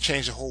we can't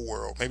change the whole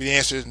world. Maybe the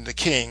answer isn't the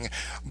king,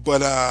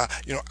 but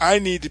I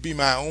need to be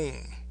my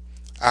own.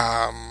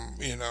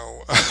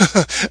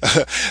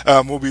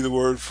 Will be the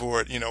word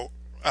for it.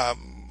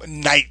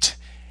 Knight,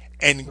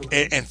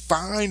 and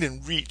find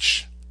and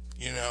reach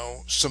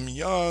some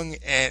young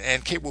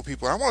and capable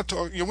people. I want to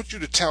talk. I want you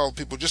to tell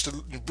people just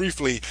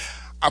briefly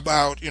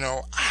about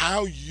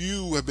how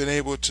you have been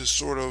able to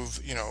sort of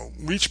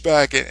reach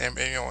back and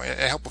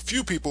help a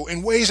few people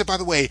in ways that, by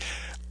the way,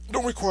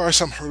 don't require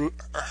some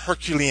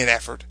Herculean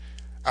effort.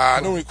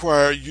 I don't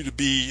require you to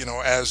be,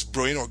 as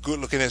brilliant or good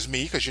looking as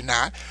me, because you're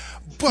not.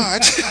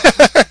 But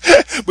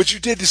but you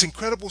did this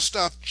incredible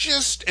stuff.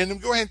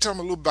 And go ahead and tell them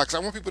a little bit, because I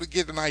want people to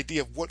get an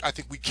idea of what I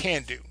think we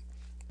can do.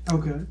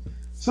 Okay.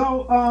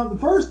 So the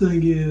first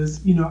thing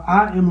is,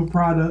 I am a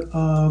product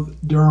of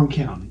Durham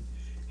County.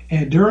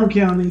 And Durham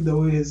County,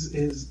 though,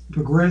 has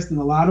progressed in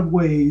a lot of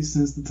ways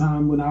since the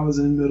time when I was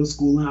in middle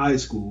school and high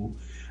school.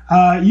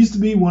 It used to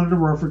be one of the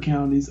rougher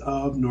counties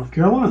of North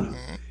Carolina.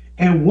 Mm-hmm.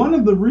 And one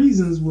of the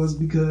reasons was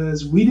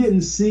because we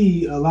didn't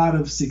see a lot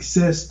of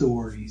success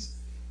stories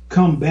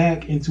come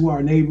back into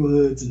our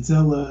neighborhoods and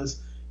tell us,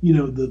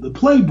 the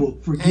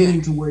playbook for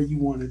getting to where you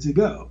wanted to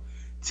go.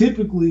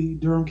 Typically,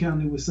 Durham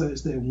County was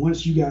such that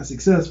once you got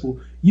successful,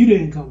 you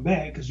didn't come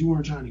back because you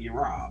weren't trying to get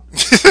robbed.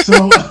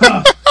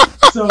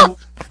 So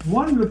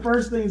one of the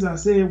first things I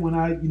said when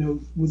I,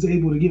 was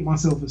able to get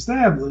myself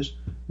established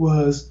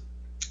was,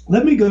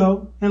 let me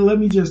go and let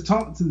me just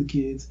talk to the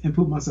kids and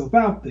put myself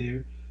out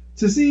there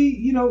to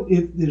see,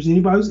 if there's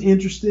anybody who's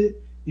interested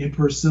in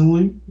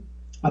pursuing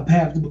a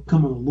path to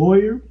becoming a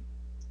lawyer,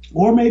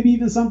 or maybe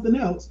even something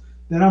else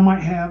that I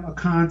might have a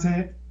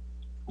contact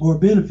or a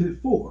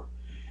benefit for.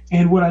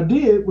 And what I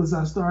did was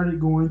I started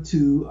going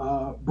to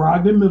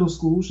Brogdon Middle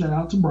School. Shout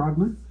out to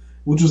Brogdon,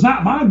 which was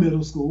not my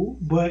middle school,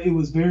 but it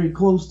was very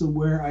close to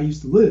where I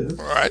used to live.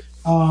 All right.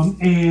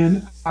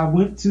 And I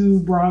went to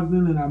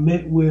Brogdon and I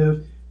met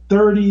with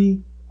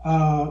 30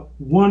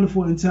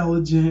 wonderful,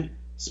 intelligent,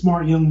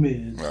 smart young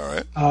men.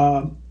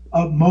 All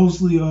right.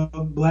 Mostly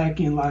of Black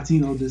and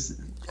Latino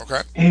descent.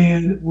 Okay.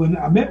 And when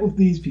I met with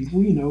these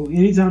people,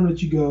 anytime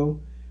that you go,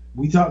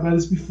 we talked about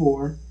this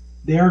before,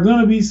 there are going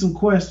to be some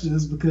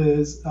questions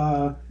because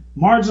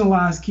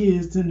marginalized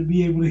kids tend to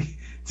be able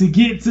to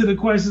get to the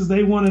questions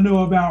they want to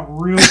know about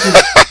real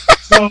quick.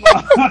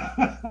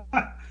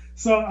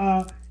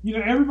 So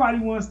everybody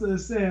wants to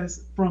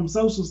assess from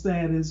social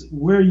status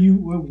where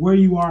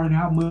you are and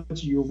how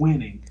much you're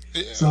winning.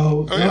 Yeah.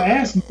 So they'll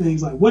ask you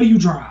things like, what do you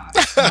drive?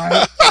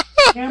 Right?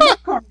 And my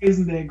car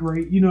isn't that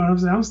great. You know what I'm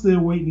saying? I'm still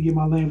waiting to get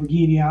my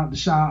Lamborghini out the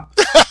shop.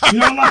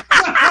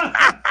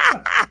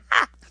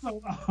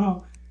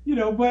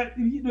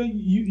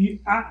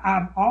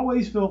 I've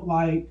always felt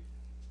like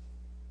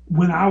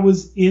when I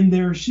was in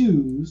their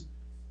shoes,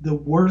 the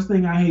worst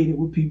thing I hated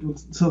was people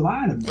to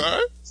lie to me.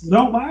 Right. So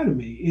don't lie to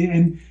me.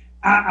 And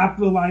I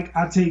feel like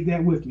I take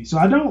that with me. So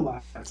I don't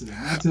lie to them.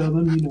 I tell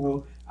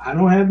them, I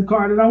don't have the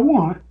car that I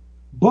want,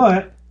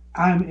 but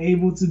I'm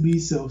able to be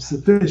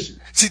self-sufficient.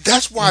 See,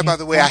 that's why, by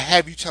the way, I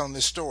have you telling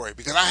this story,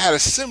 because I had a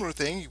similar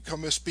thing. You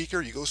become a speaker,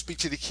 you go speak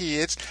to the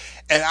kids,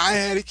 and I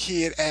had a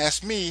kid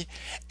ask me,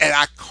 and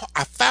I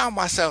found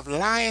myself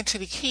lying to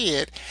the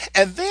kid,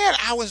 and then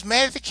I was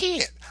mad at the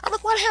kid. I'm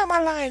like, why the hell am I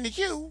lying to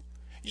you?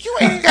 You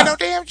ain't got no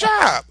damn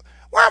job.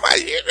 Why am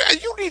I?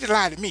 You need to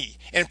lie to me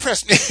and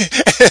impress me.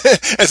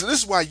 And so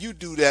this is why you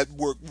do that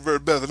work very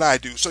better than I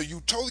do. So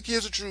you told the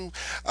kids the truth,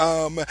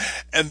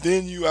 and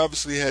then you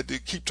obviously had to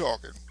keep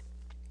talking.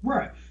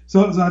 Right.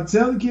 So I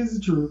tell the kids the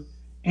truth.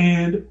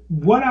 And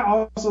what I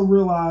also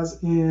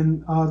realized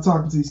in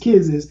talking to these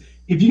kids is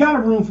if you got a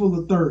room full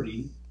of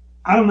 30,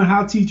 I don't know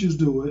how teachers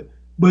do it,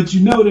 but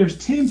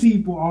there's 10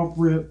 people off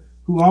rip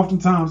who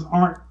oftentimes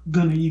aren't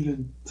going to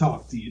even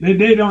talk to you.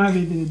 They don't have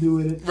anything to do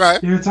with it.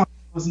 Right. They're talking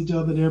to each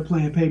other. They're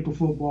playing paper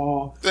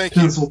football,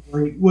 pencil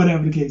break,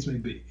 whatever the case may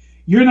be.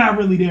 You're not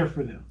really there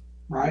for them,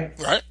 right?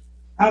 Right.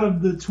 Out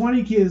of the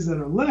 20 kids that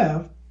are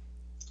left,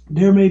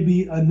 there may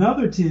be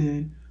another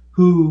 10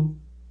 who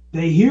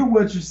they hear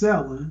what you're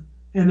selling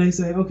and they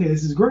say, okay,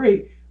 this is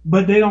great,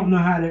 but they don't know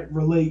how that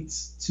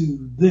relates to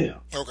them.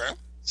 Okay.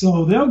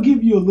 So they'll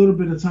give you a little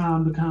bit of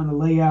time to kind of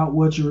lay out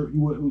what your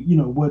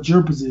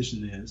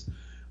position is.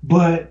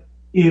 But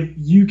if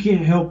you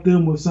can't help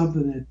them with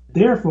something that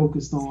they're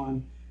focused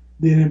on,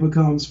 then it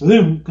becomes for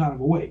them kind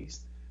of a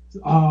waste.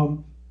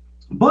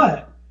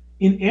 But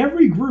in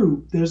every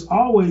group, there's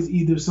always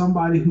either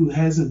somebody who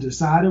hasn't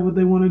decided what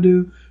they want to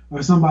do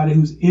or somebody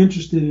who's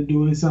interested in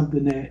doing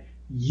something that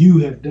you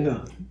have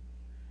done.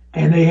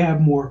 And they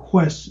have more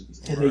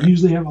questions. And they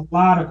usually have a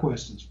lot of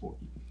questions for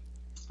you.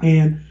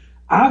 And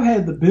I've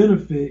had the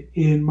benefit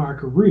in my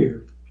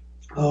career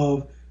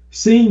of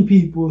seeing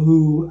people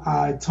who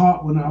I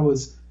taught when I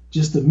was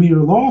just a mere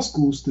law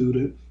school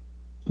student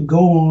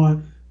go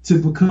on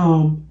to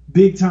become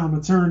big-time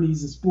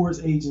attorneys and sports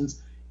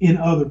agents in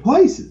other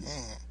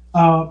places.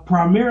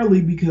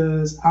 Primarily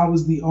because I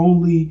was the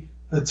only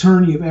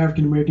attorney of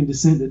African-American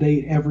descent that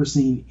they had ever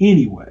seen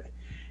anyway.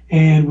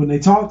 And when they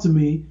talk to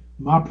me,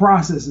 my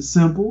process is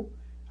simple.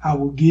 I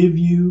will give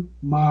you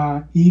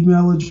my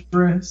email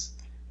address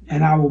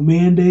and I will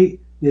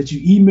mandate that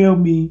you email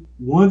me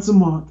once a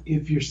month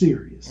if you're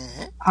serious.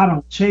 Mm-hmm. I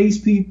don't chase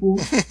people.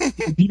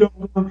 If you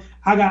don't come,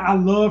 I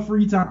love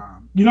free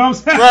time. You know what I'm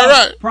saying?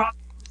 Right. Probably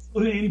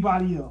more than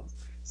anybody else.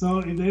 So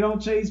if they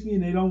don't chase me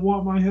and they don't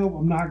want my help,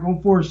 I'm not going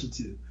to force you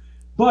to.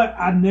 But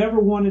I never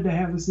wanted to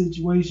have a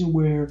situation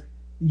where,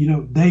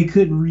 they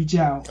couldn't reach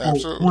out or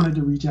wanted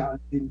to reach out and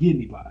didn't get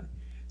anybody.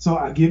 So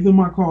I give them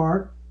my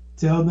card,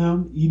 Tell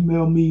them,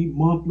 email me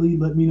monthly,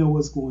 let me know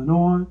what's going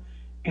on.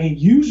 And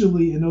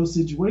usually in those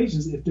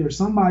situations, if there's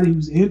somebody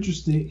who's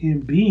interested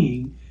in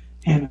being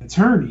an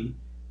attorney,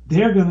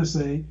 they're going to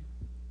say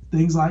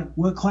things like,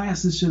 what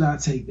classes should I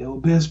take that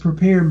will best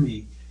prepare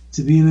me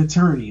to be an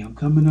attorney? I'm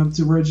coming up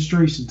to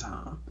registration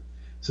time.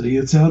 So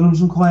you'll tell them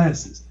some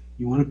classes.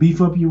 You want to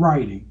beef up your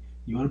writing.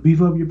 You want to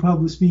beef up your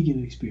public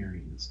speaking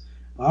experience.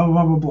 Blah,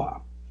 blah, blah, blah,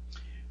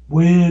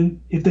 blah.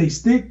 If they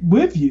stick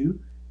with you,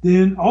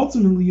 then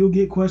ultimately you'll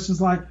get questions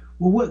like,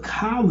 well, what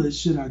college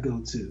should I go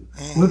to?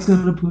 What's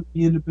going to put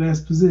me in the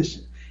best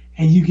position?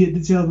 And you get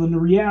to tell them the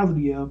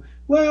reality of,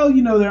 well,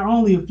 there are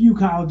only a few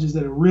colleges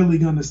that are really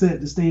going to set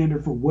the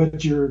standard for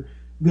what you're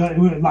going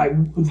to, like,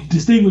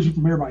 distinguish you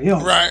from everybody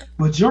else. Right.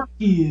 But your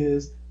key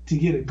is to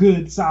get a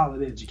good,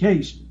 solid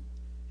education.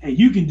 And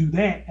you can do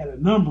that at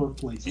a number of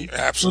places. Yeah,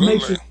 absolutely.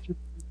 So make sure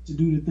to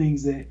do the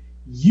things that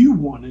you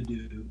want to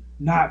do,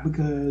 not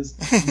because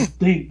you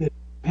think that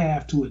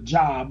path to a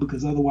job,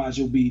 because otherwise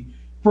you'll be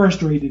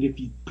frustrated if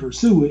you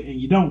pursue it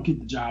and you don't get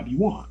the job you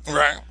want.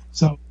 Right.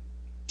 So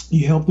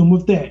you help them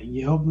with that.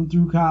 You help them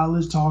through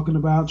college, talking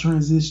about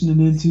transitioning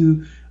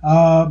into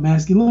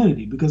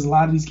masculinity, because a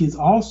lot of these kids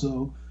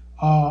also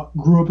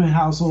grew up in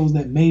households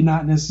that may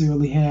not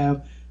necessarily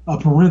have a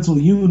parental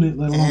unit,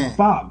 let alone a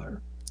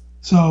father.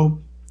 So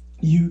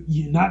you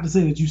not to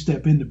say that you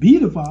step in to be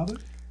the father,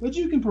 but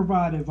you can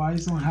provide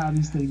advice on how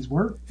these things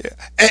work. Yeah.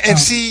 And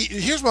see,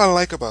 here's what I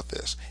like about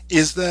this,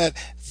 is that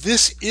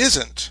this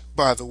isn't,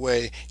 by the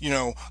way,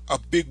 a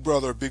big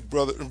brother,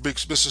 big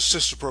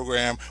sister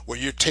program where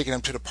you're taking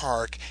them to the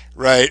park,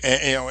 right,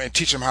 and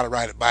teaching them how to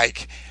ride a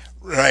bike,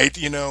 right,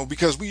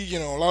 because we, a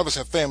lot of us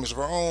have families of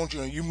our own,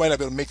 you might not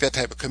be able to make that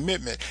type of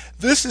commitment.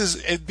 This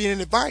is being an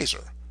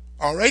advisor,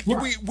 all right?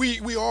 Right.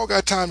 We all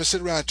got time to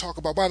sit around and talk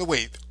about, by the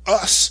way,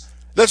 us.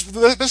 That's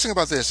the best thing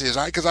about this is,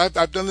 because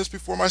I've done this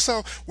before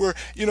myself, where,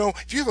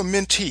 if you have a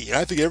mentee, and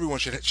I think everyone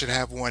should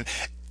have one,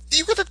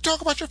 you get to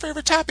talk about your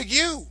favorite topic,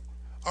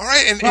 all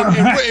right,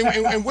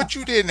 and what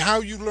you did and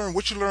how you learned,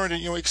 what you learned,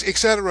 and et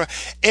cetera,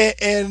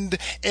 and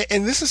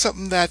this is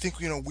something that I think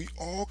we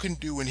all can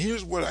do. And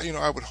here's what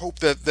I would hope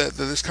that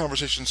this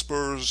conversation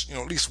spurs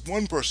at least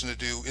one person to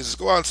do, is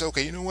go out and say,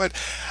 okay, you know what,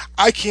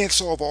 I can't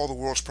solve all the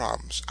world's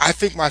problems. I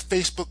think my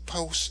Facebook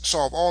posts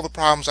solve all the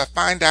problems. I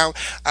find out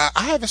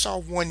I haven't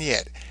solved one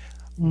yet.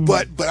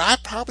 But I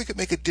probably could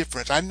make a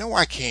difference. I know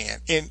I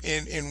can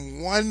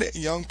in one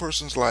young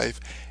person's life.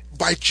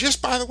 By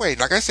the way,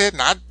 like I said,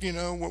 not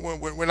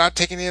we're not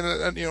taking in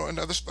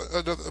another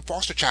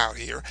foster child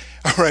here,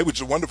 all right, which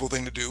is a wonderful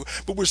thing to do.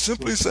 But we're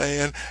simply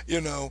saying,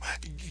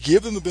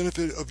 give them the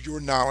benefit of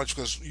your knowledge,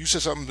 because you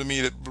said something to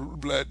me that,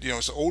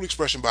 it's an old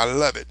expression, but I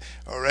love it.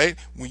 All right,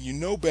 when you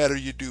know better,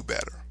 you do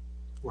better.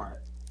 Right.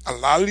 A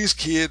lot of these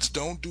kids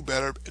don't do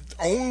better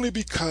only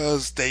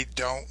because they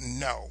don't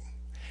know.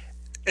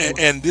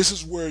 And this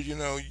is where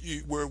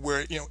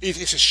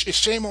it's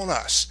shame on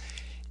us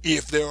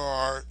if there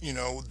are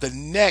the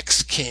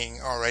next king,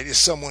 all right, is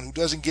someone who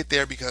doesn't get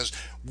there because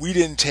we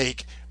didn't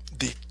take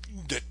the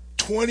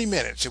 20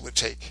 minutes it would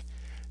take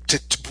to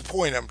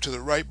point them to the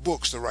right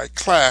books, the right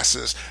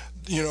classes.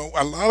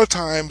 A lot of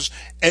times,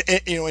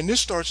 and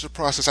this starts the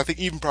process, I think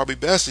even probably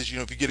best is,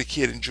 if you get a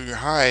kid in junior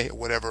high or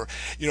whatever,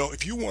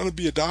 if you want to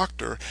be a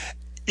doctor,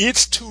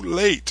 it's too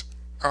late,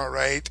 all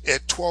right,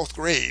 at 12th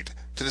grade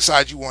to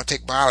decide you want to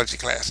take biology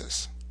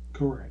classes.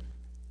 Correct.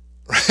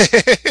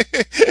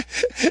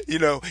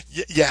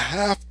 You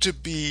have to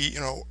be,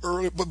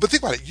 early, but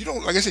think about it. You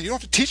don't, like I said, you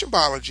don't have to teach them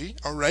biology,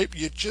 all right?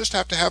 You just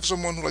have to have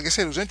someone who, like I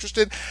said, who's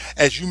interested.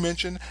 As you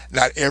mentioned,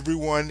 not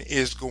everyone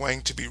is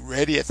going to be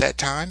ready at that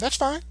time. That's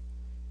fine.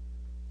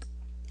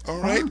 All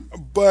right,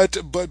 but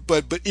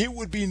it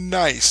would be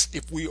nice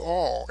if we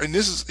all, and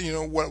this is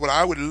what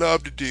I would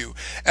love to do.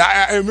 And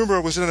I remember I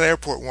was in an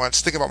airport once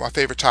thinking about my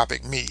favorite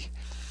topic, me,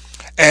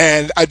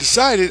 and I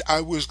decided I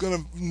was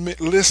going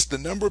to list the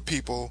number of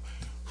people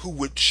who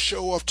would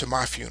show up to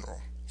my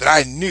funeral that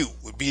I knew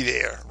would be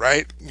there,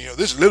 right?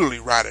 This is literally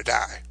ride or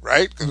die,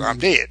 right? Because I'm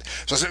dead.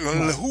 So I said,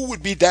 who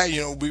would be that?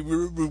 We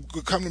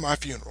would come to my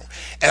funeral,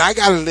 and I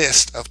got a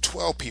list of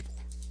 12 people.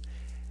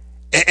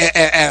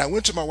 And I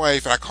went to my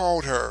wife and I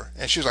called her,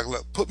 and she was like,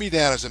 "Look, put me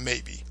down as a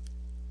maybe."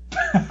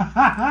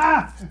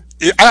 I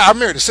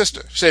married a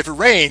sister. She said, if it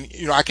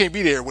rains, I can't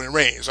be there when it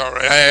rains. All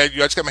right, I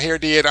just got my hair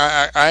did.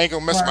 I ain't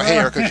gonna mess with my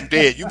hair because you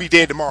dead. You be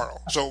dead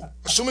tomorrow. So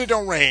assuming it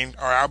don't rain,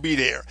 all right, I'll be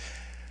there.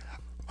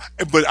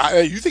 But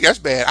you think that's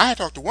bad? I had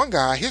talked to one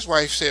guy. His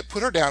wife said,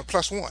 put her down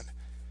 +1.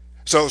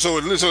 So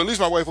at least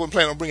my wife wasn't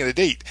planning on bringing a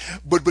date.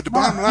 But the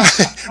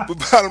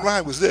bottom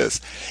line was this: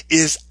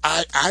 is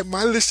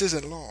my list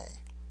isn't long.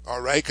 All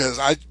right, because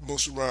I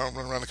mostly run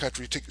around the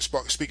country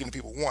speaking to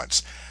people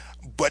once.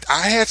 But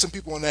I had some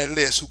people on that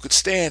list who could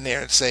stand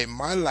there and say,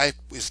 my life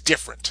is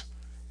different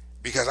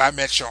because I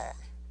met Sean.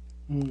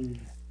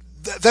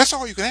 That's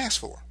all you can ask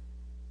for.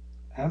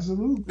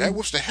 Absolutely. That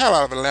whoops the hell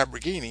out of a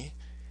Lamborghini.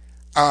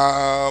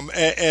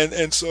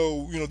 And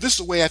so, this is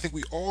the way I think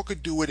we all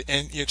could do it.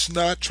 And it's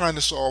not trying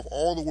to solve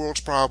all the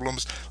world's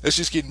problems. Let's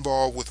just get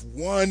involved with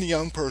one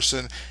young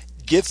person.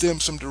 get them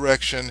some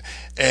direction,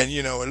 and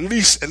at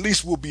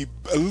least we'll be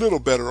a little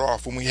better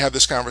off when we have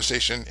this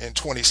conversation in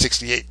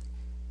 2068.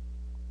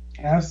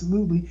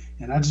 Absolutely.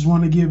 And I just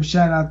want to give a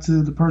shout out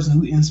to the person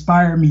who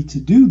inspired me to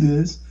do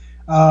this,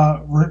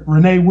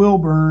 Renee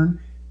Wilburn.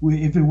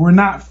 If it were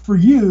not for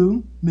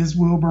you, Miss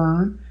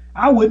Wilburn,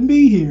 I wouldn't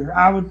be here.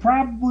 I would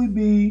probably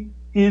be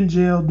in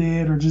jail,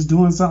 dead, or just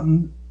doing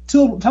something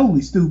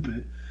totally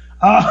stupid.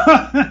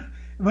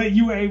 But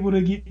you were able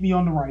to get me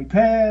on the right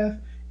path.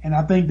 And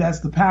I think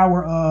that's the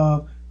power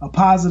of a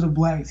positive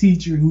black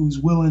teacher who's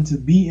willing to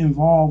be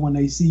involved when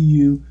they see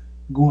you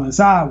going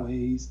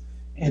sideways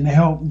and to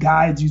help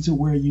guide you to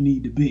where you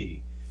need to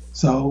be.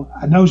 So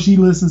I know she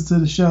listens to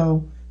the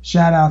show.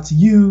 Shout out to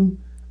you.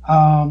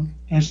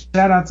 And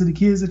shout out to the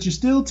kids that you're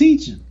still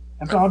teaching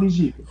after all these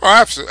years. Oh,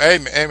 absolutely.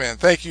 Amen. Amen.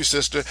 Thank you,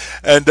 sister.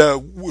 And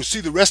we'll see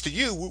the rest of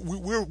you.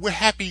 We're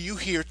happy you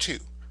here too.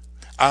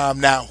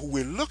 Now, who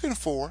we're looking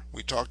for,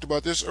 we talked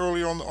about this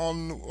earlier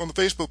on the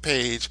Facebook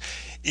page,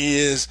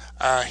 is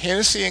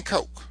Hennessy and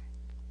Coke.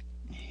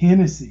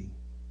 Hennessy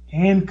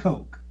and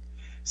Coke.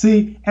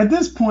 See, at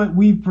this point,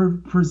 we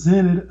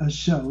presented a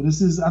show.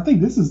 I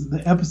think this is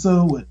the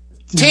episode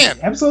 10.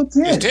 Episode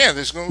 10. It's 10.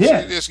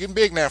 It's getting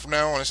big now. From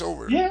now on, it's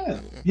over.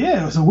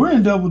 Yeah. So we're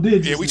in double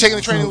digits. Yeah, we're taking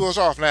the training wheels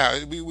off now.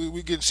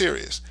 We getting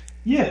serious.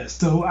 Yeah.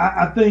 So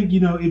I think,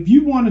 if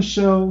you want a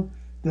show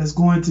that's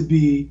going to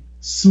be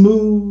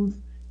smooth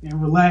and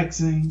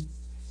relaxing,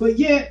 but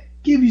yet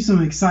give you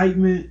some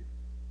excitement,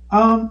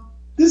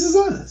 this is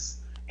us.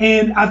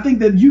 And I think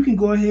that you can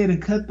go ahead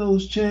and cut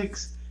those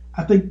checks.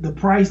 I think the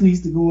price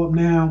needs to go up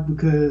now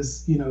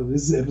because,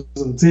 this is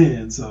episode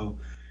 10. So,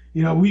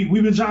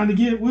 we've been trying to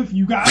get with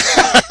you guys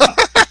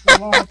for a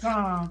long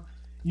time,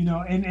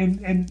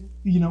 and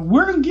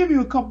we're going to give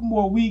you a couple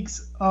more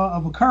weeks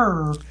of a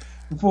curve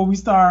before we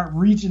start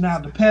reaching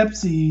out to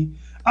Pepsi.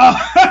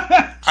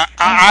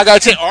 I got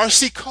to tell you,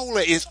 RC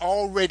Cola is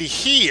already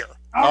here.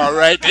 All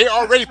right. They're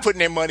already putting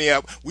their money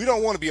up. We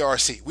don't want to be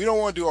RC. We don't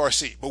want to do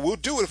RC, but we'll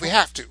do it if we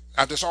have to.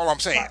 That's all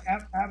I'm saying.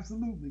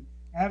 Absolutely.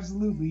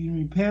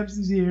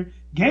 Pepsi's here.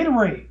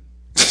 Gatorade.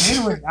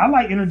 I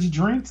like energy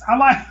drinks. I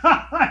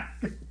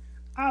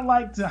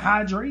like to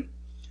hydrate.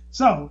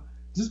 So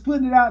just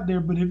putting it out there.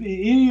 But if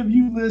any of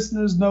you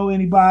listeners know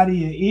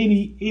anybody or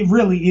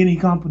any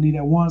company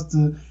that wants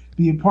to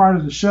be a part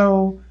of the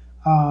show,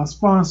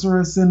 sponsor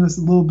us, send us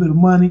a little bit of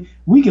money,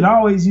 we could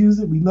always use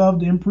it. We love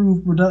to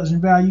improve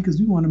production value because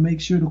we want to make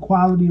sure the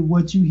quality of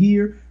what you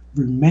hear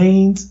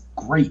remains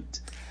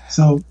great.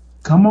 So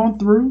come on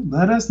through,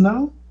 let us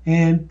know,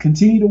 and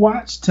continue to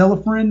watch. Tell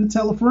a friend to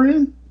tell a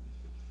friend.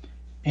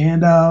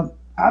 And I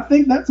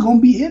think that's going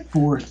to be it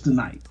for us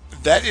tonight.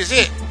 That is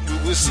it.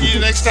 We'll see you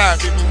next time,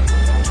 people.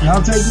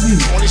 Y'all take it easy.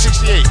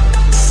 2068.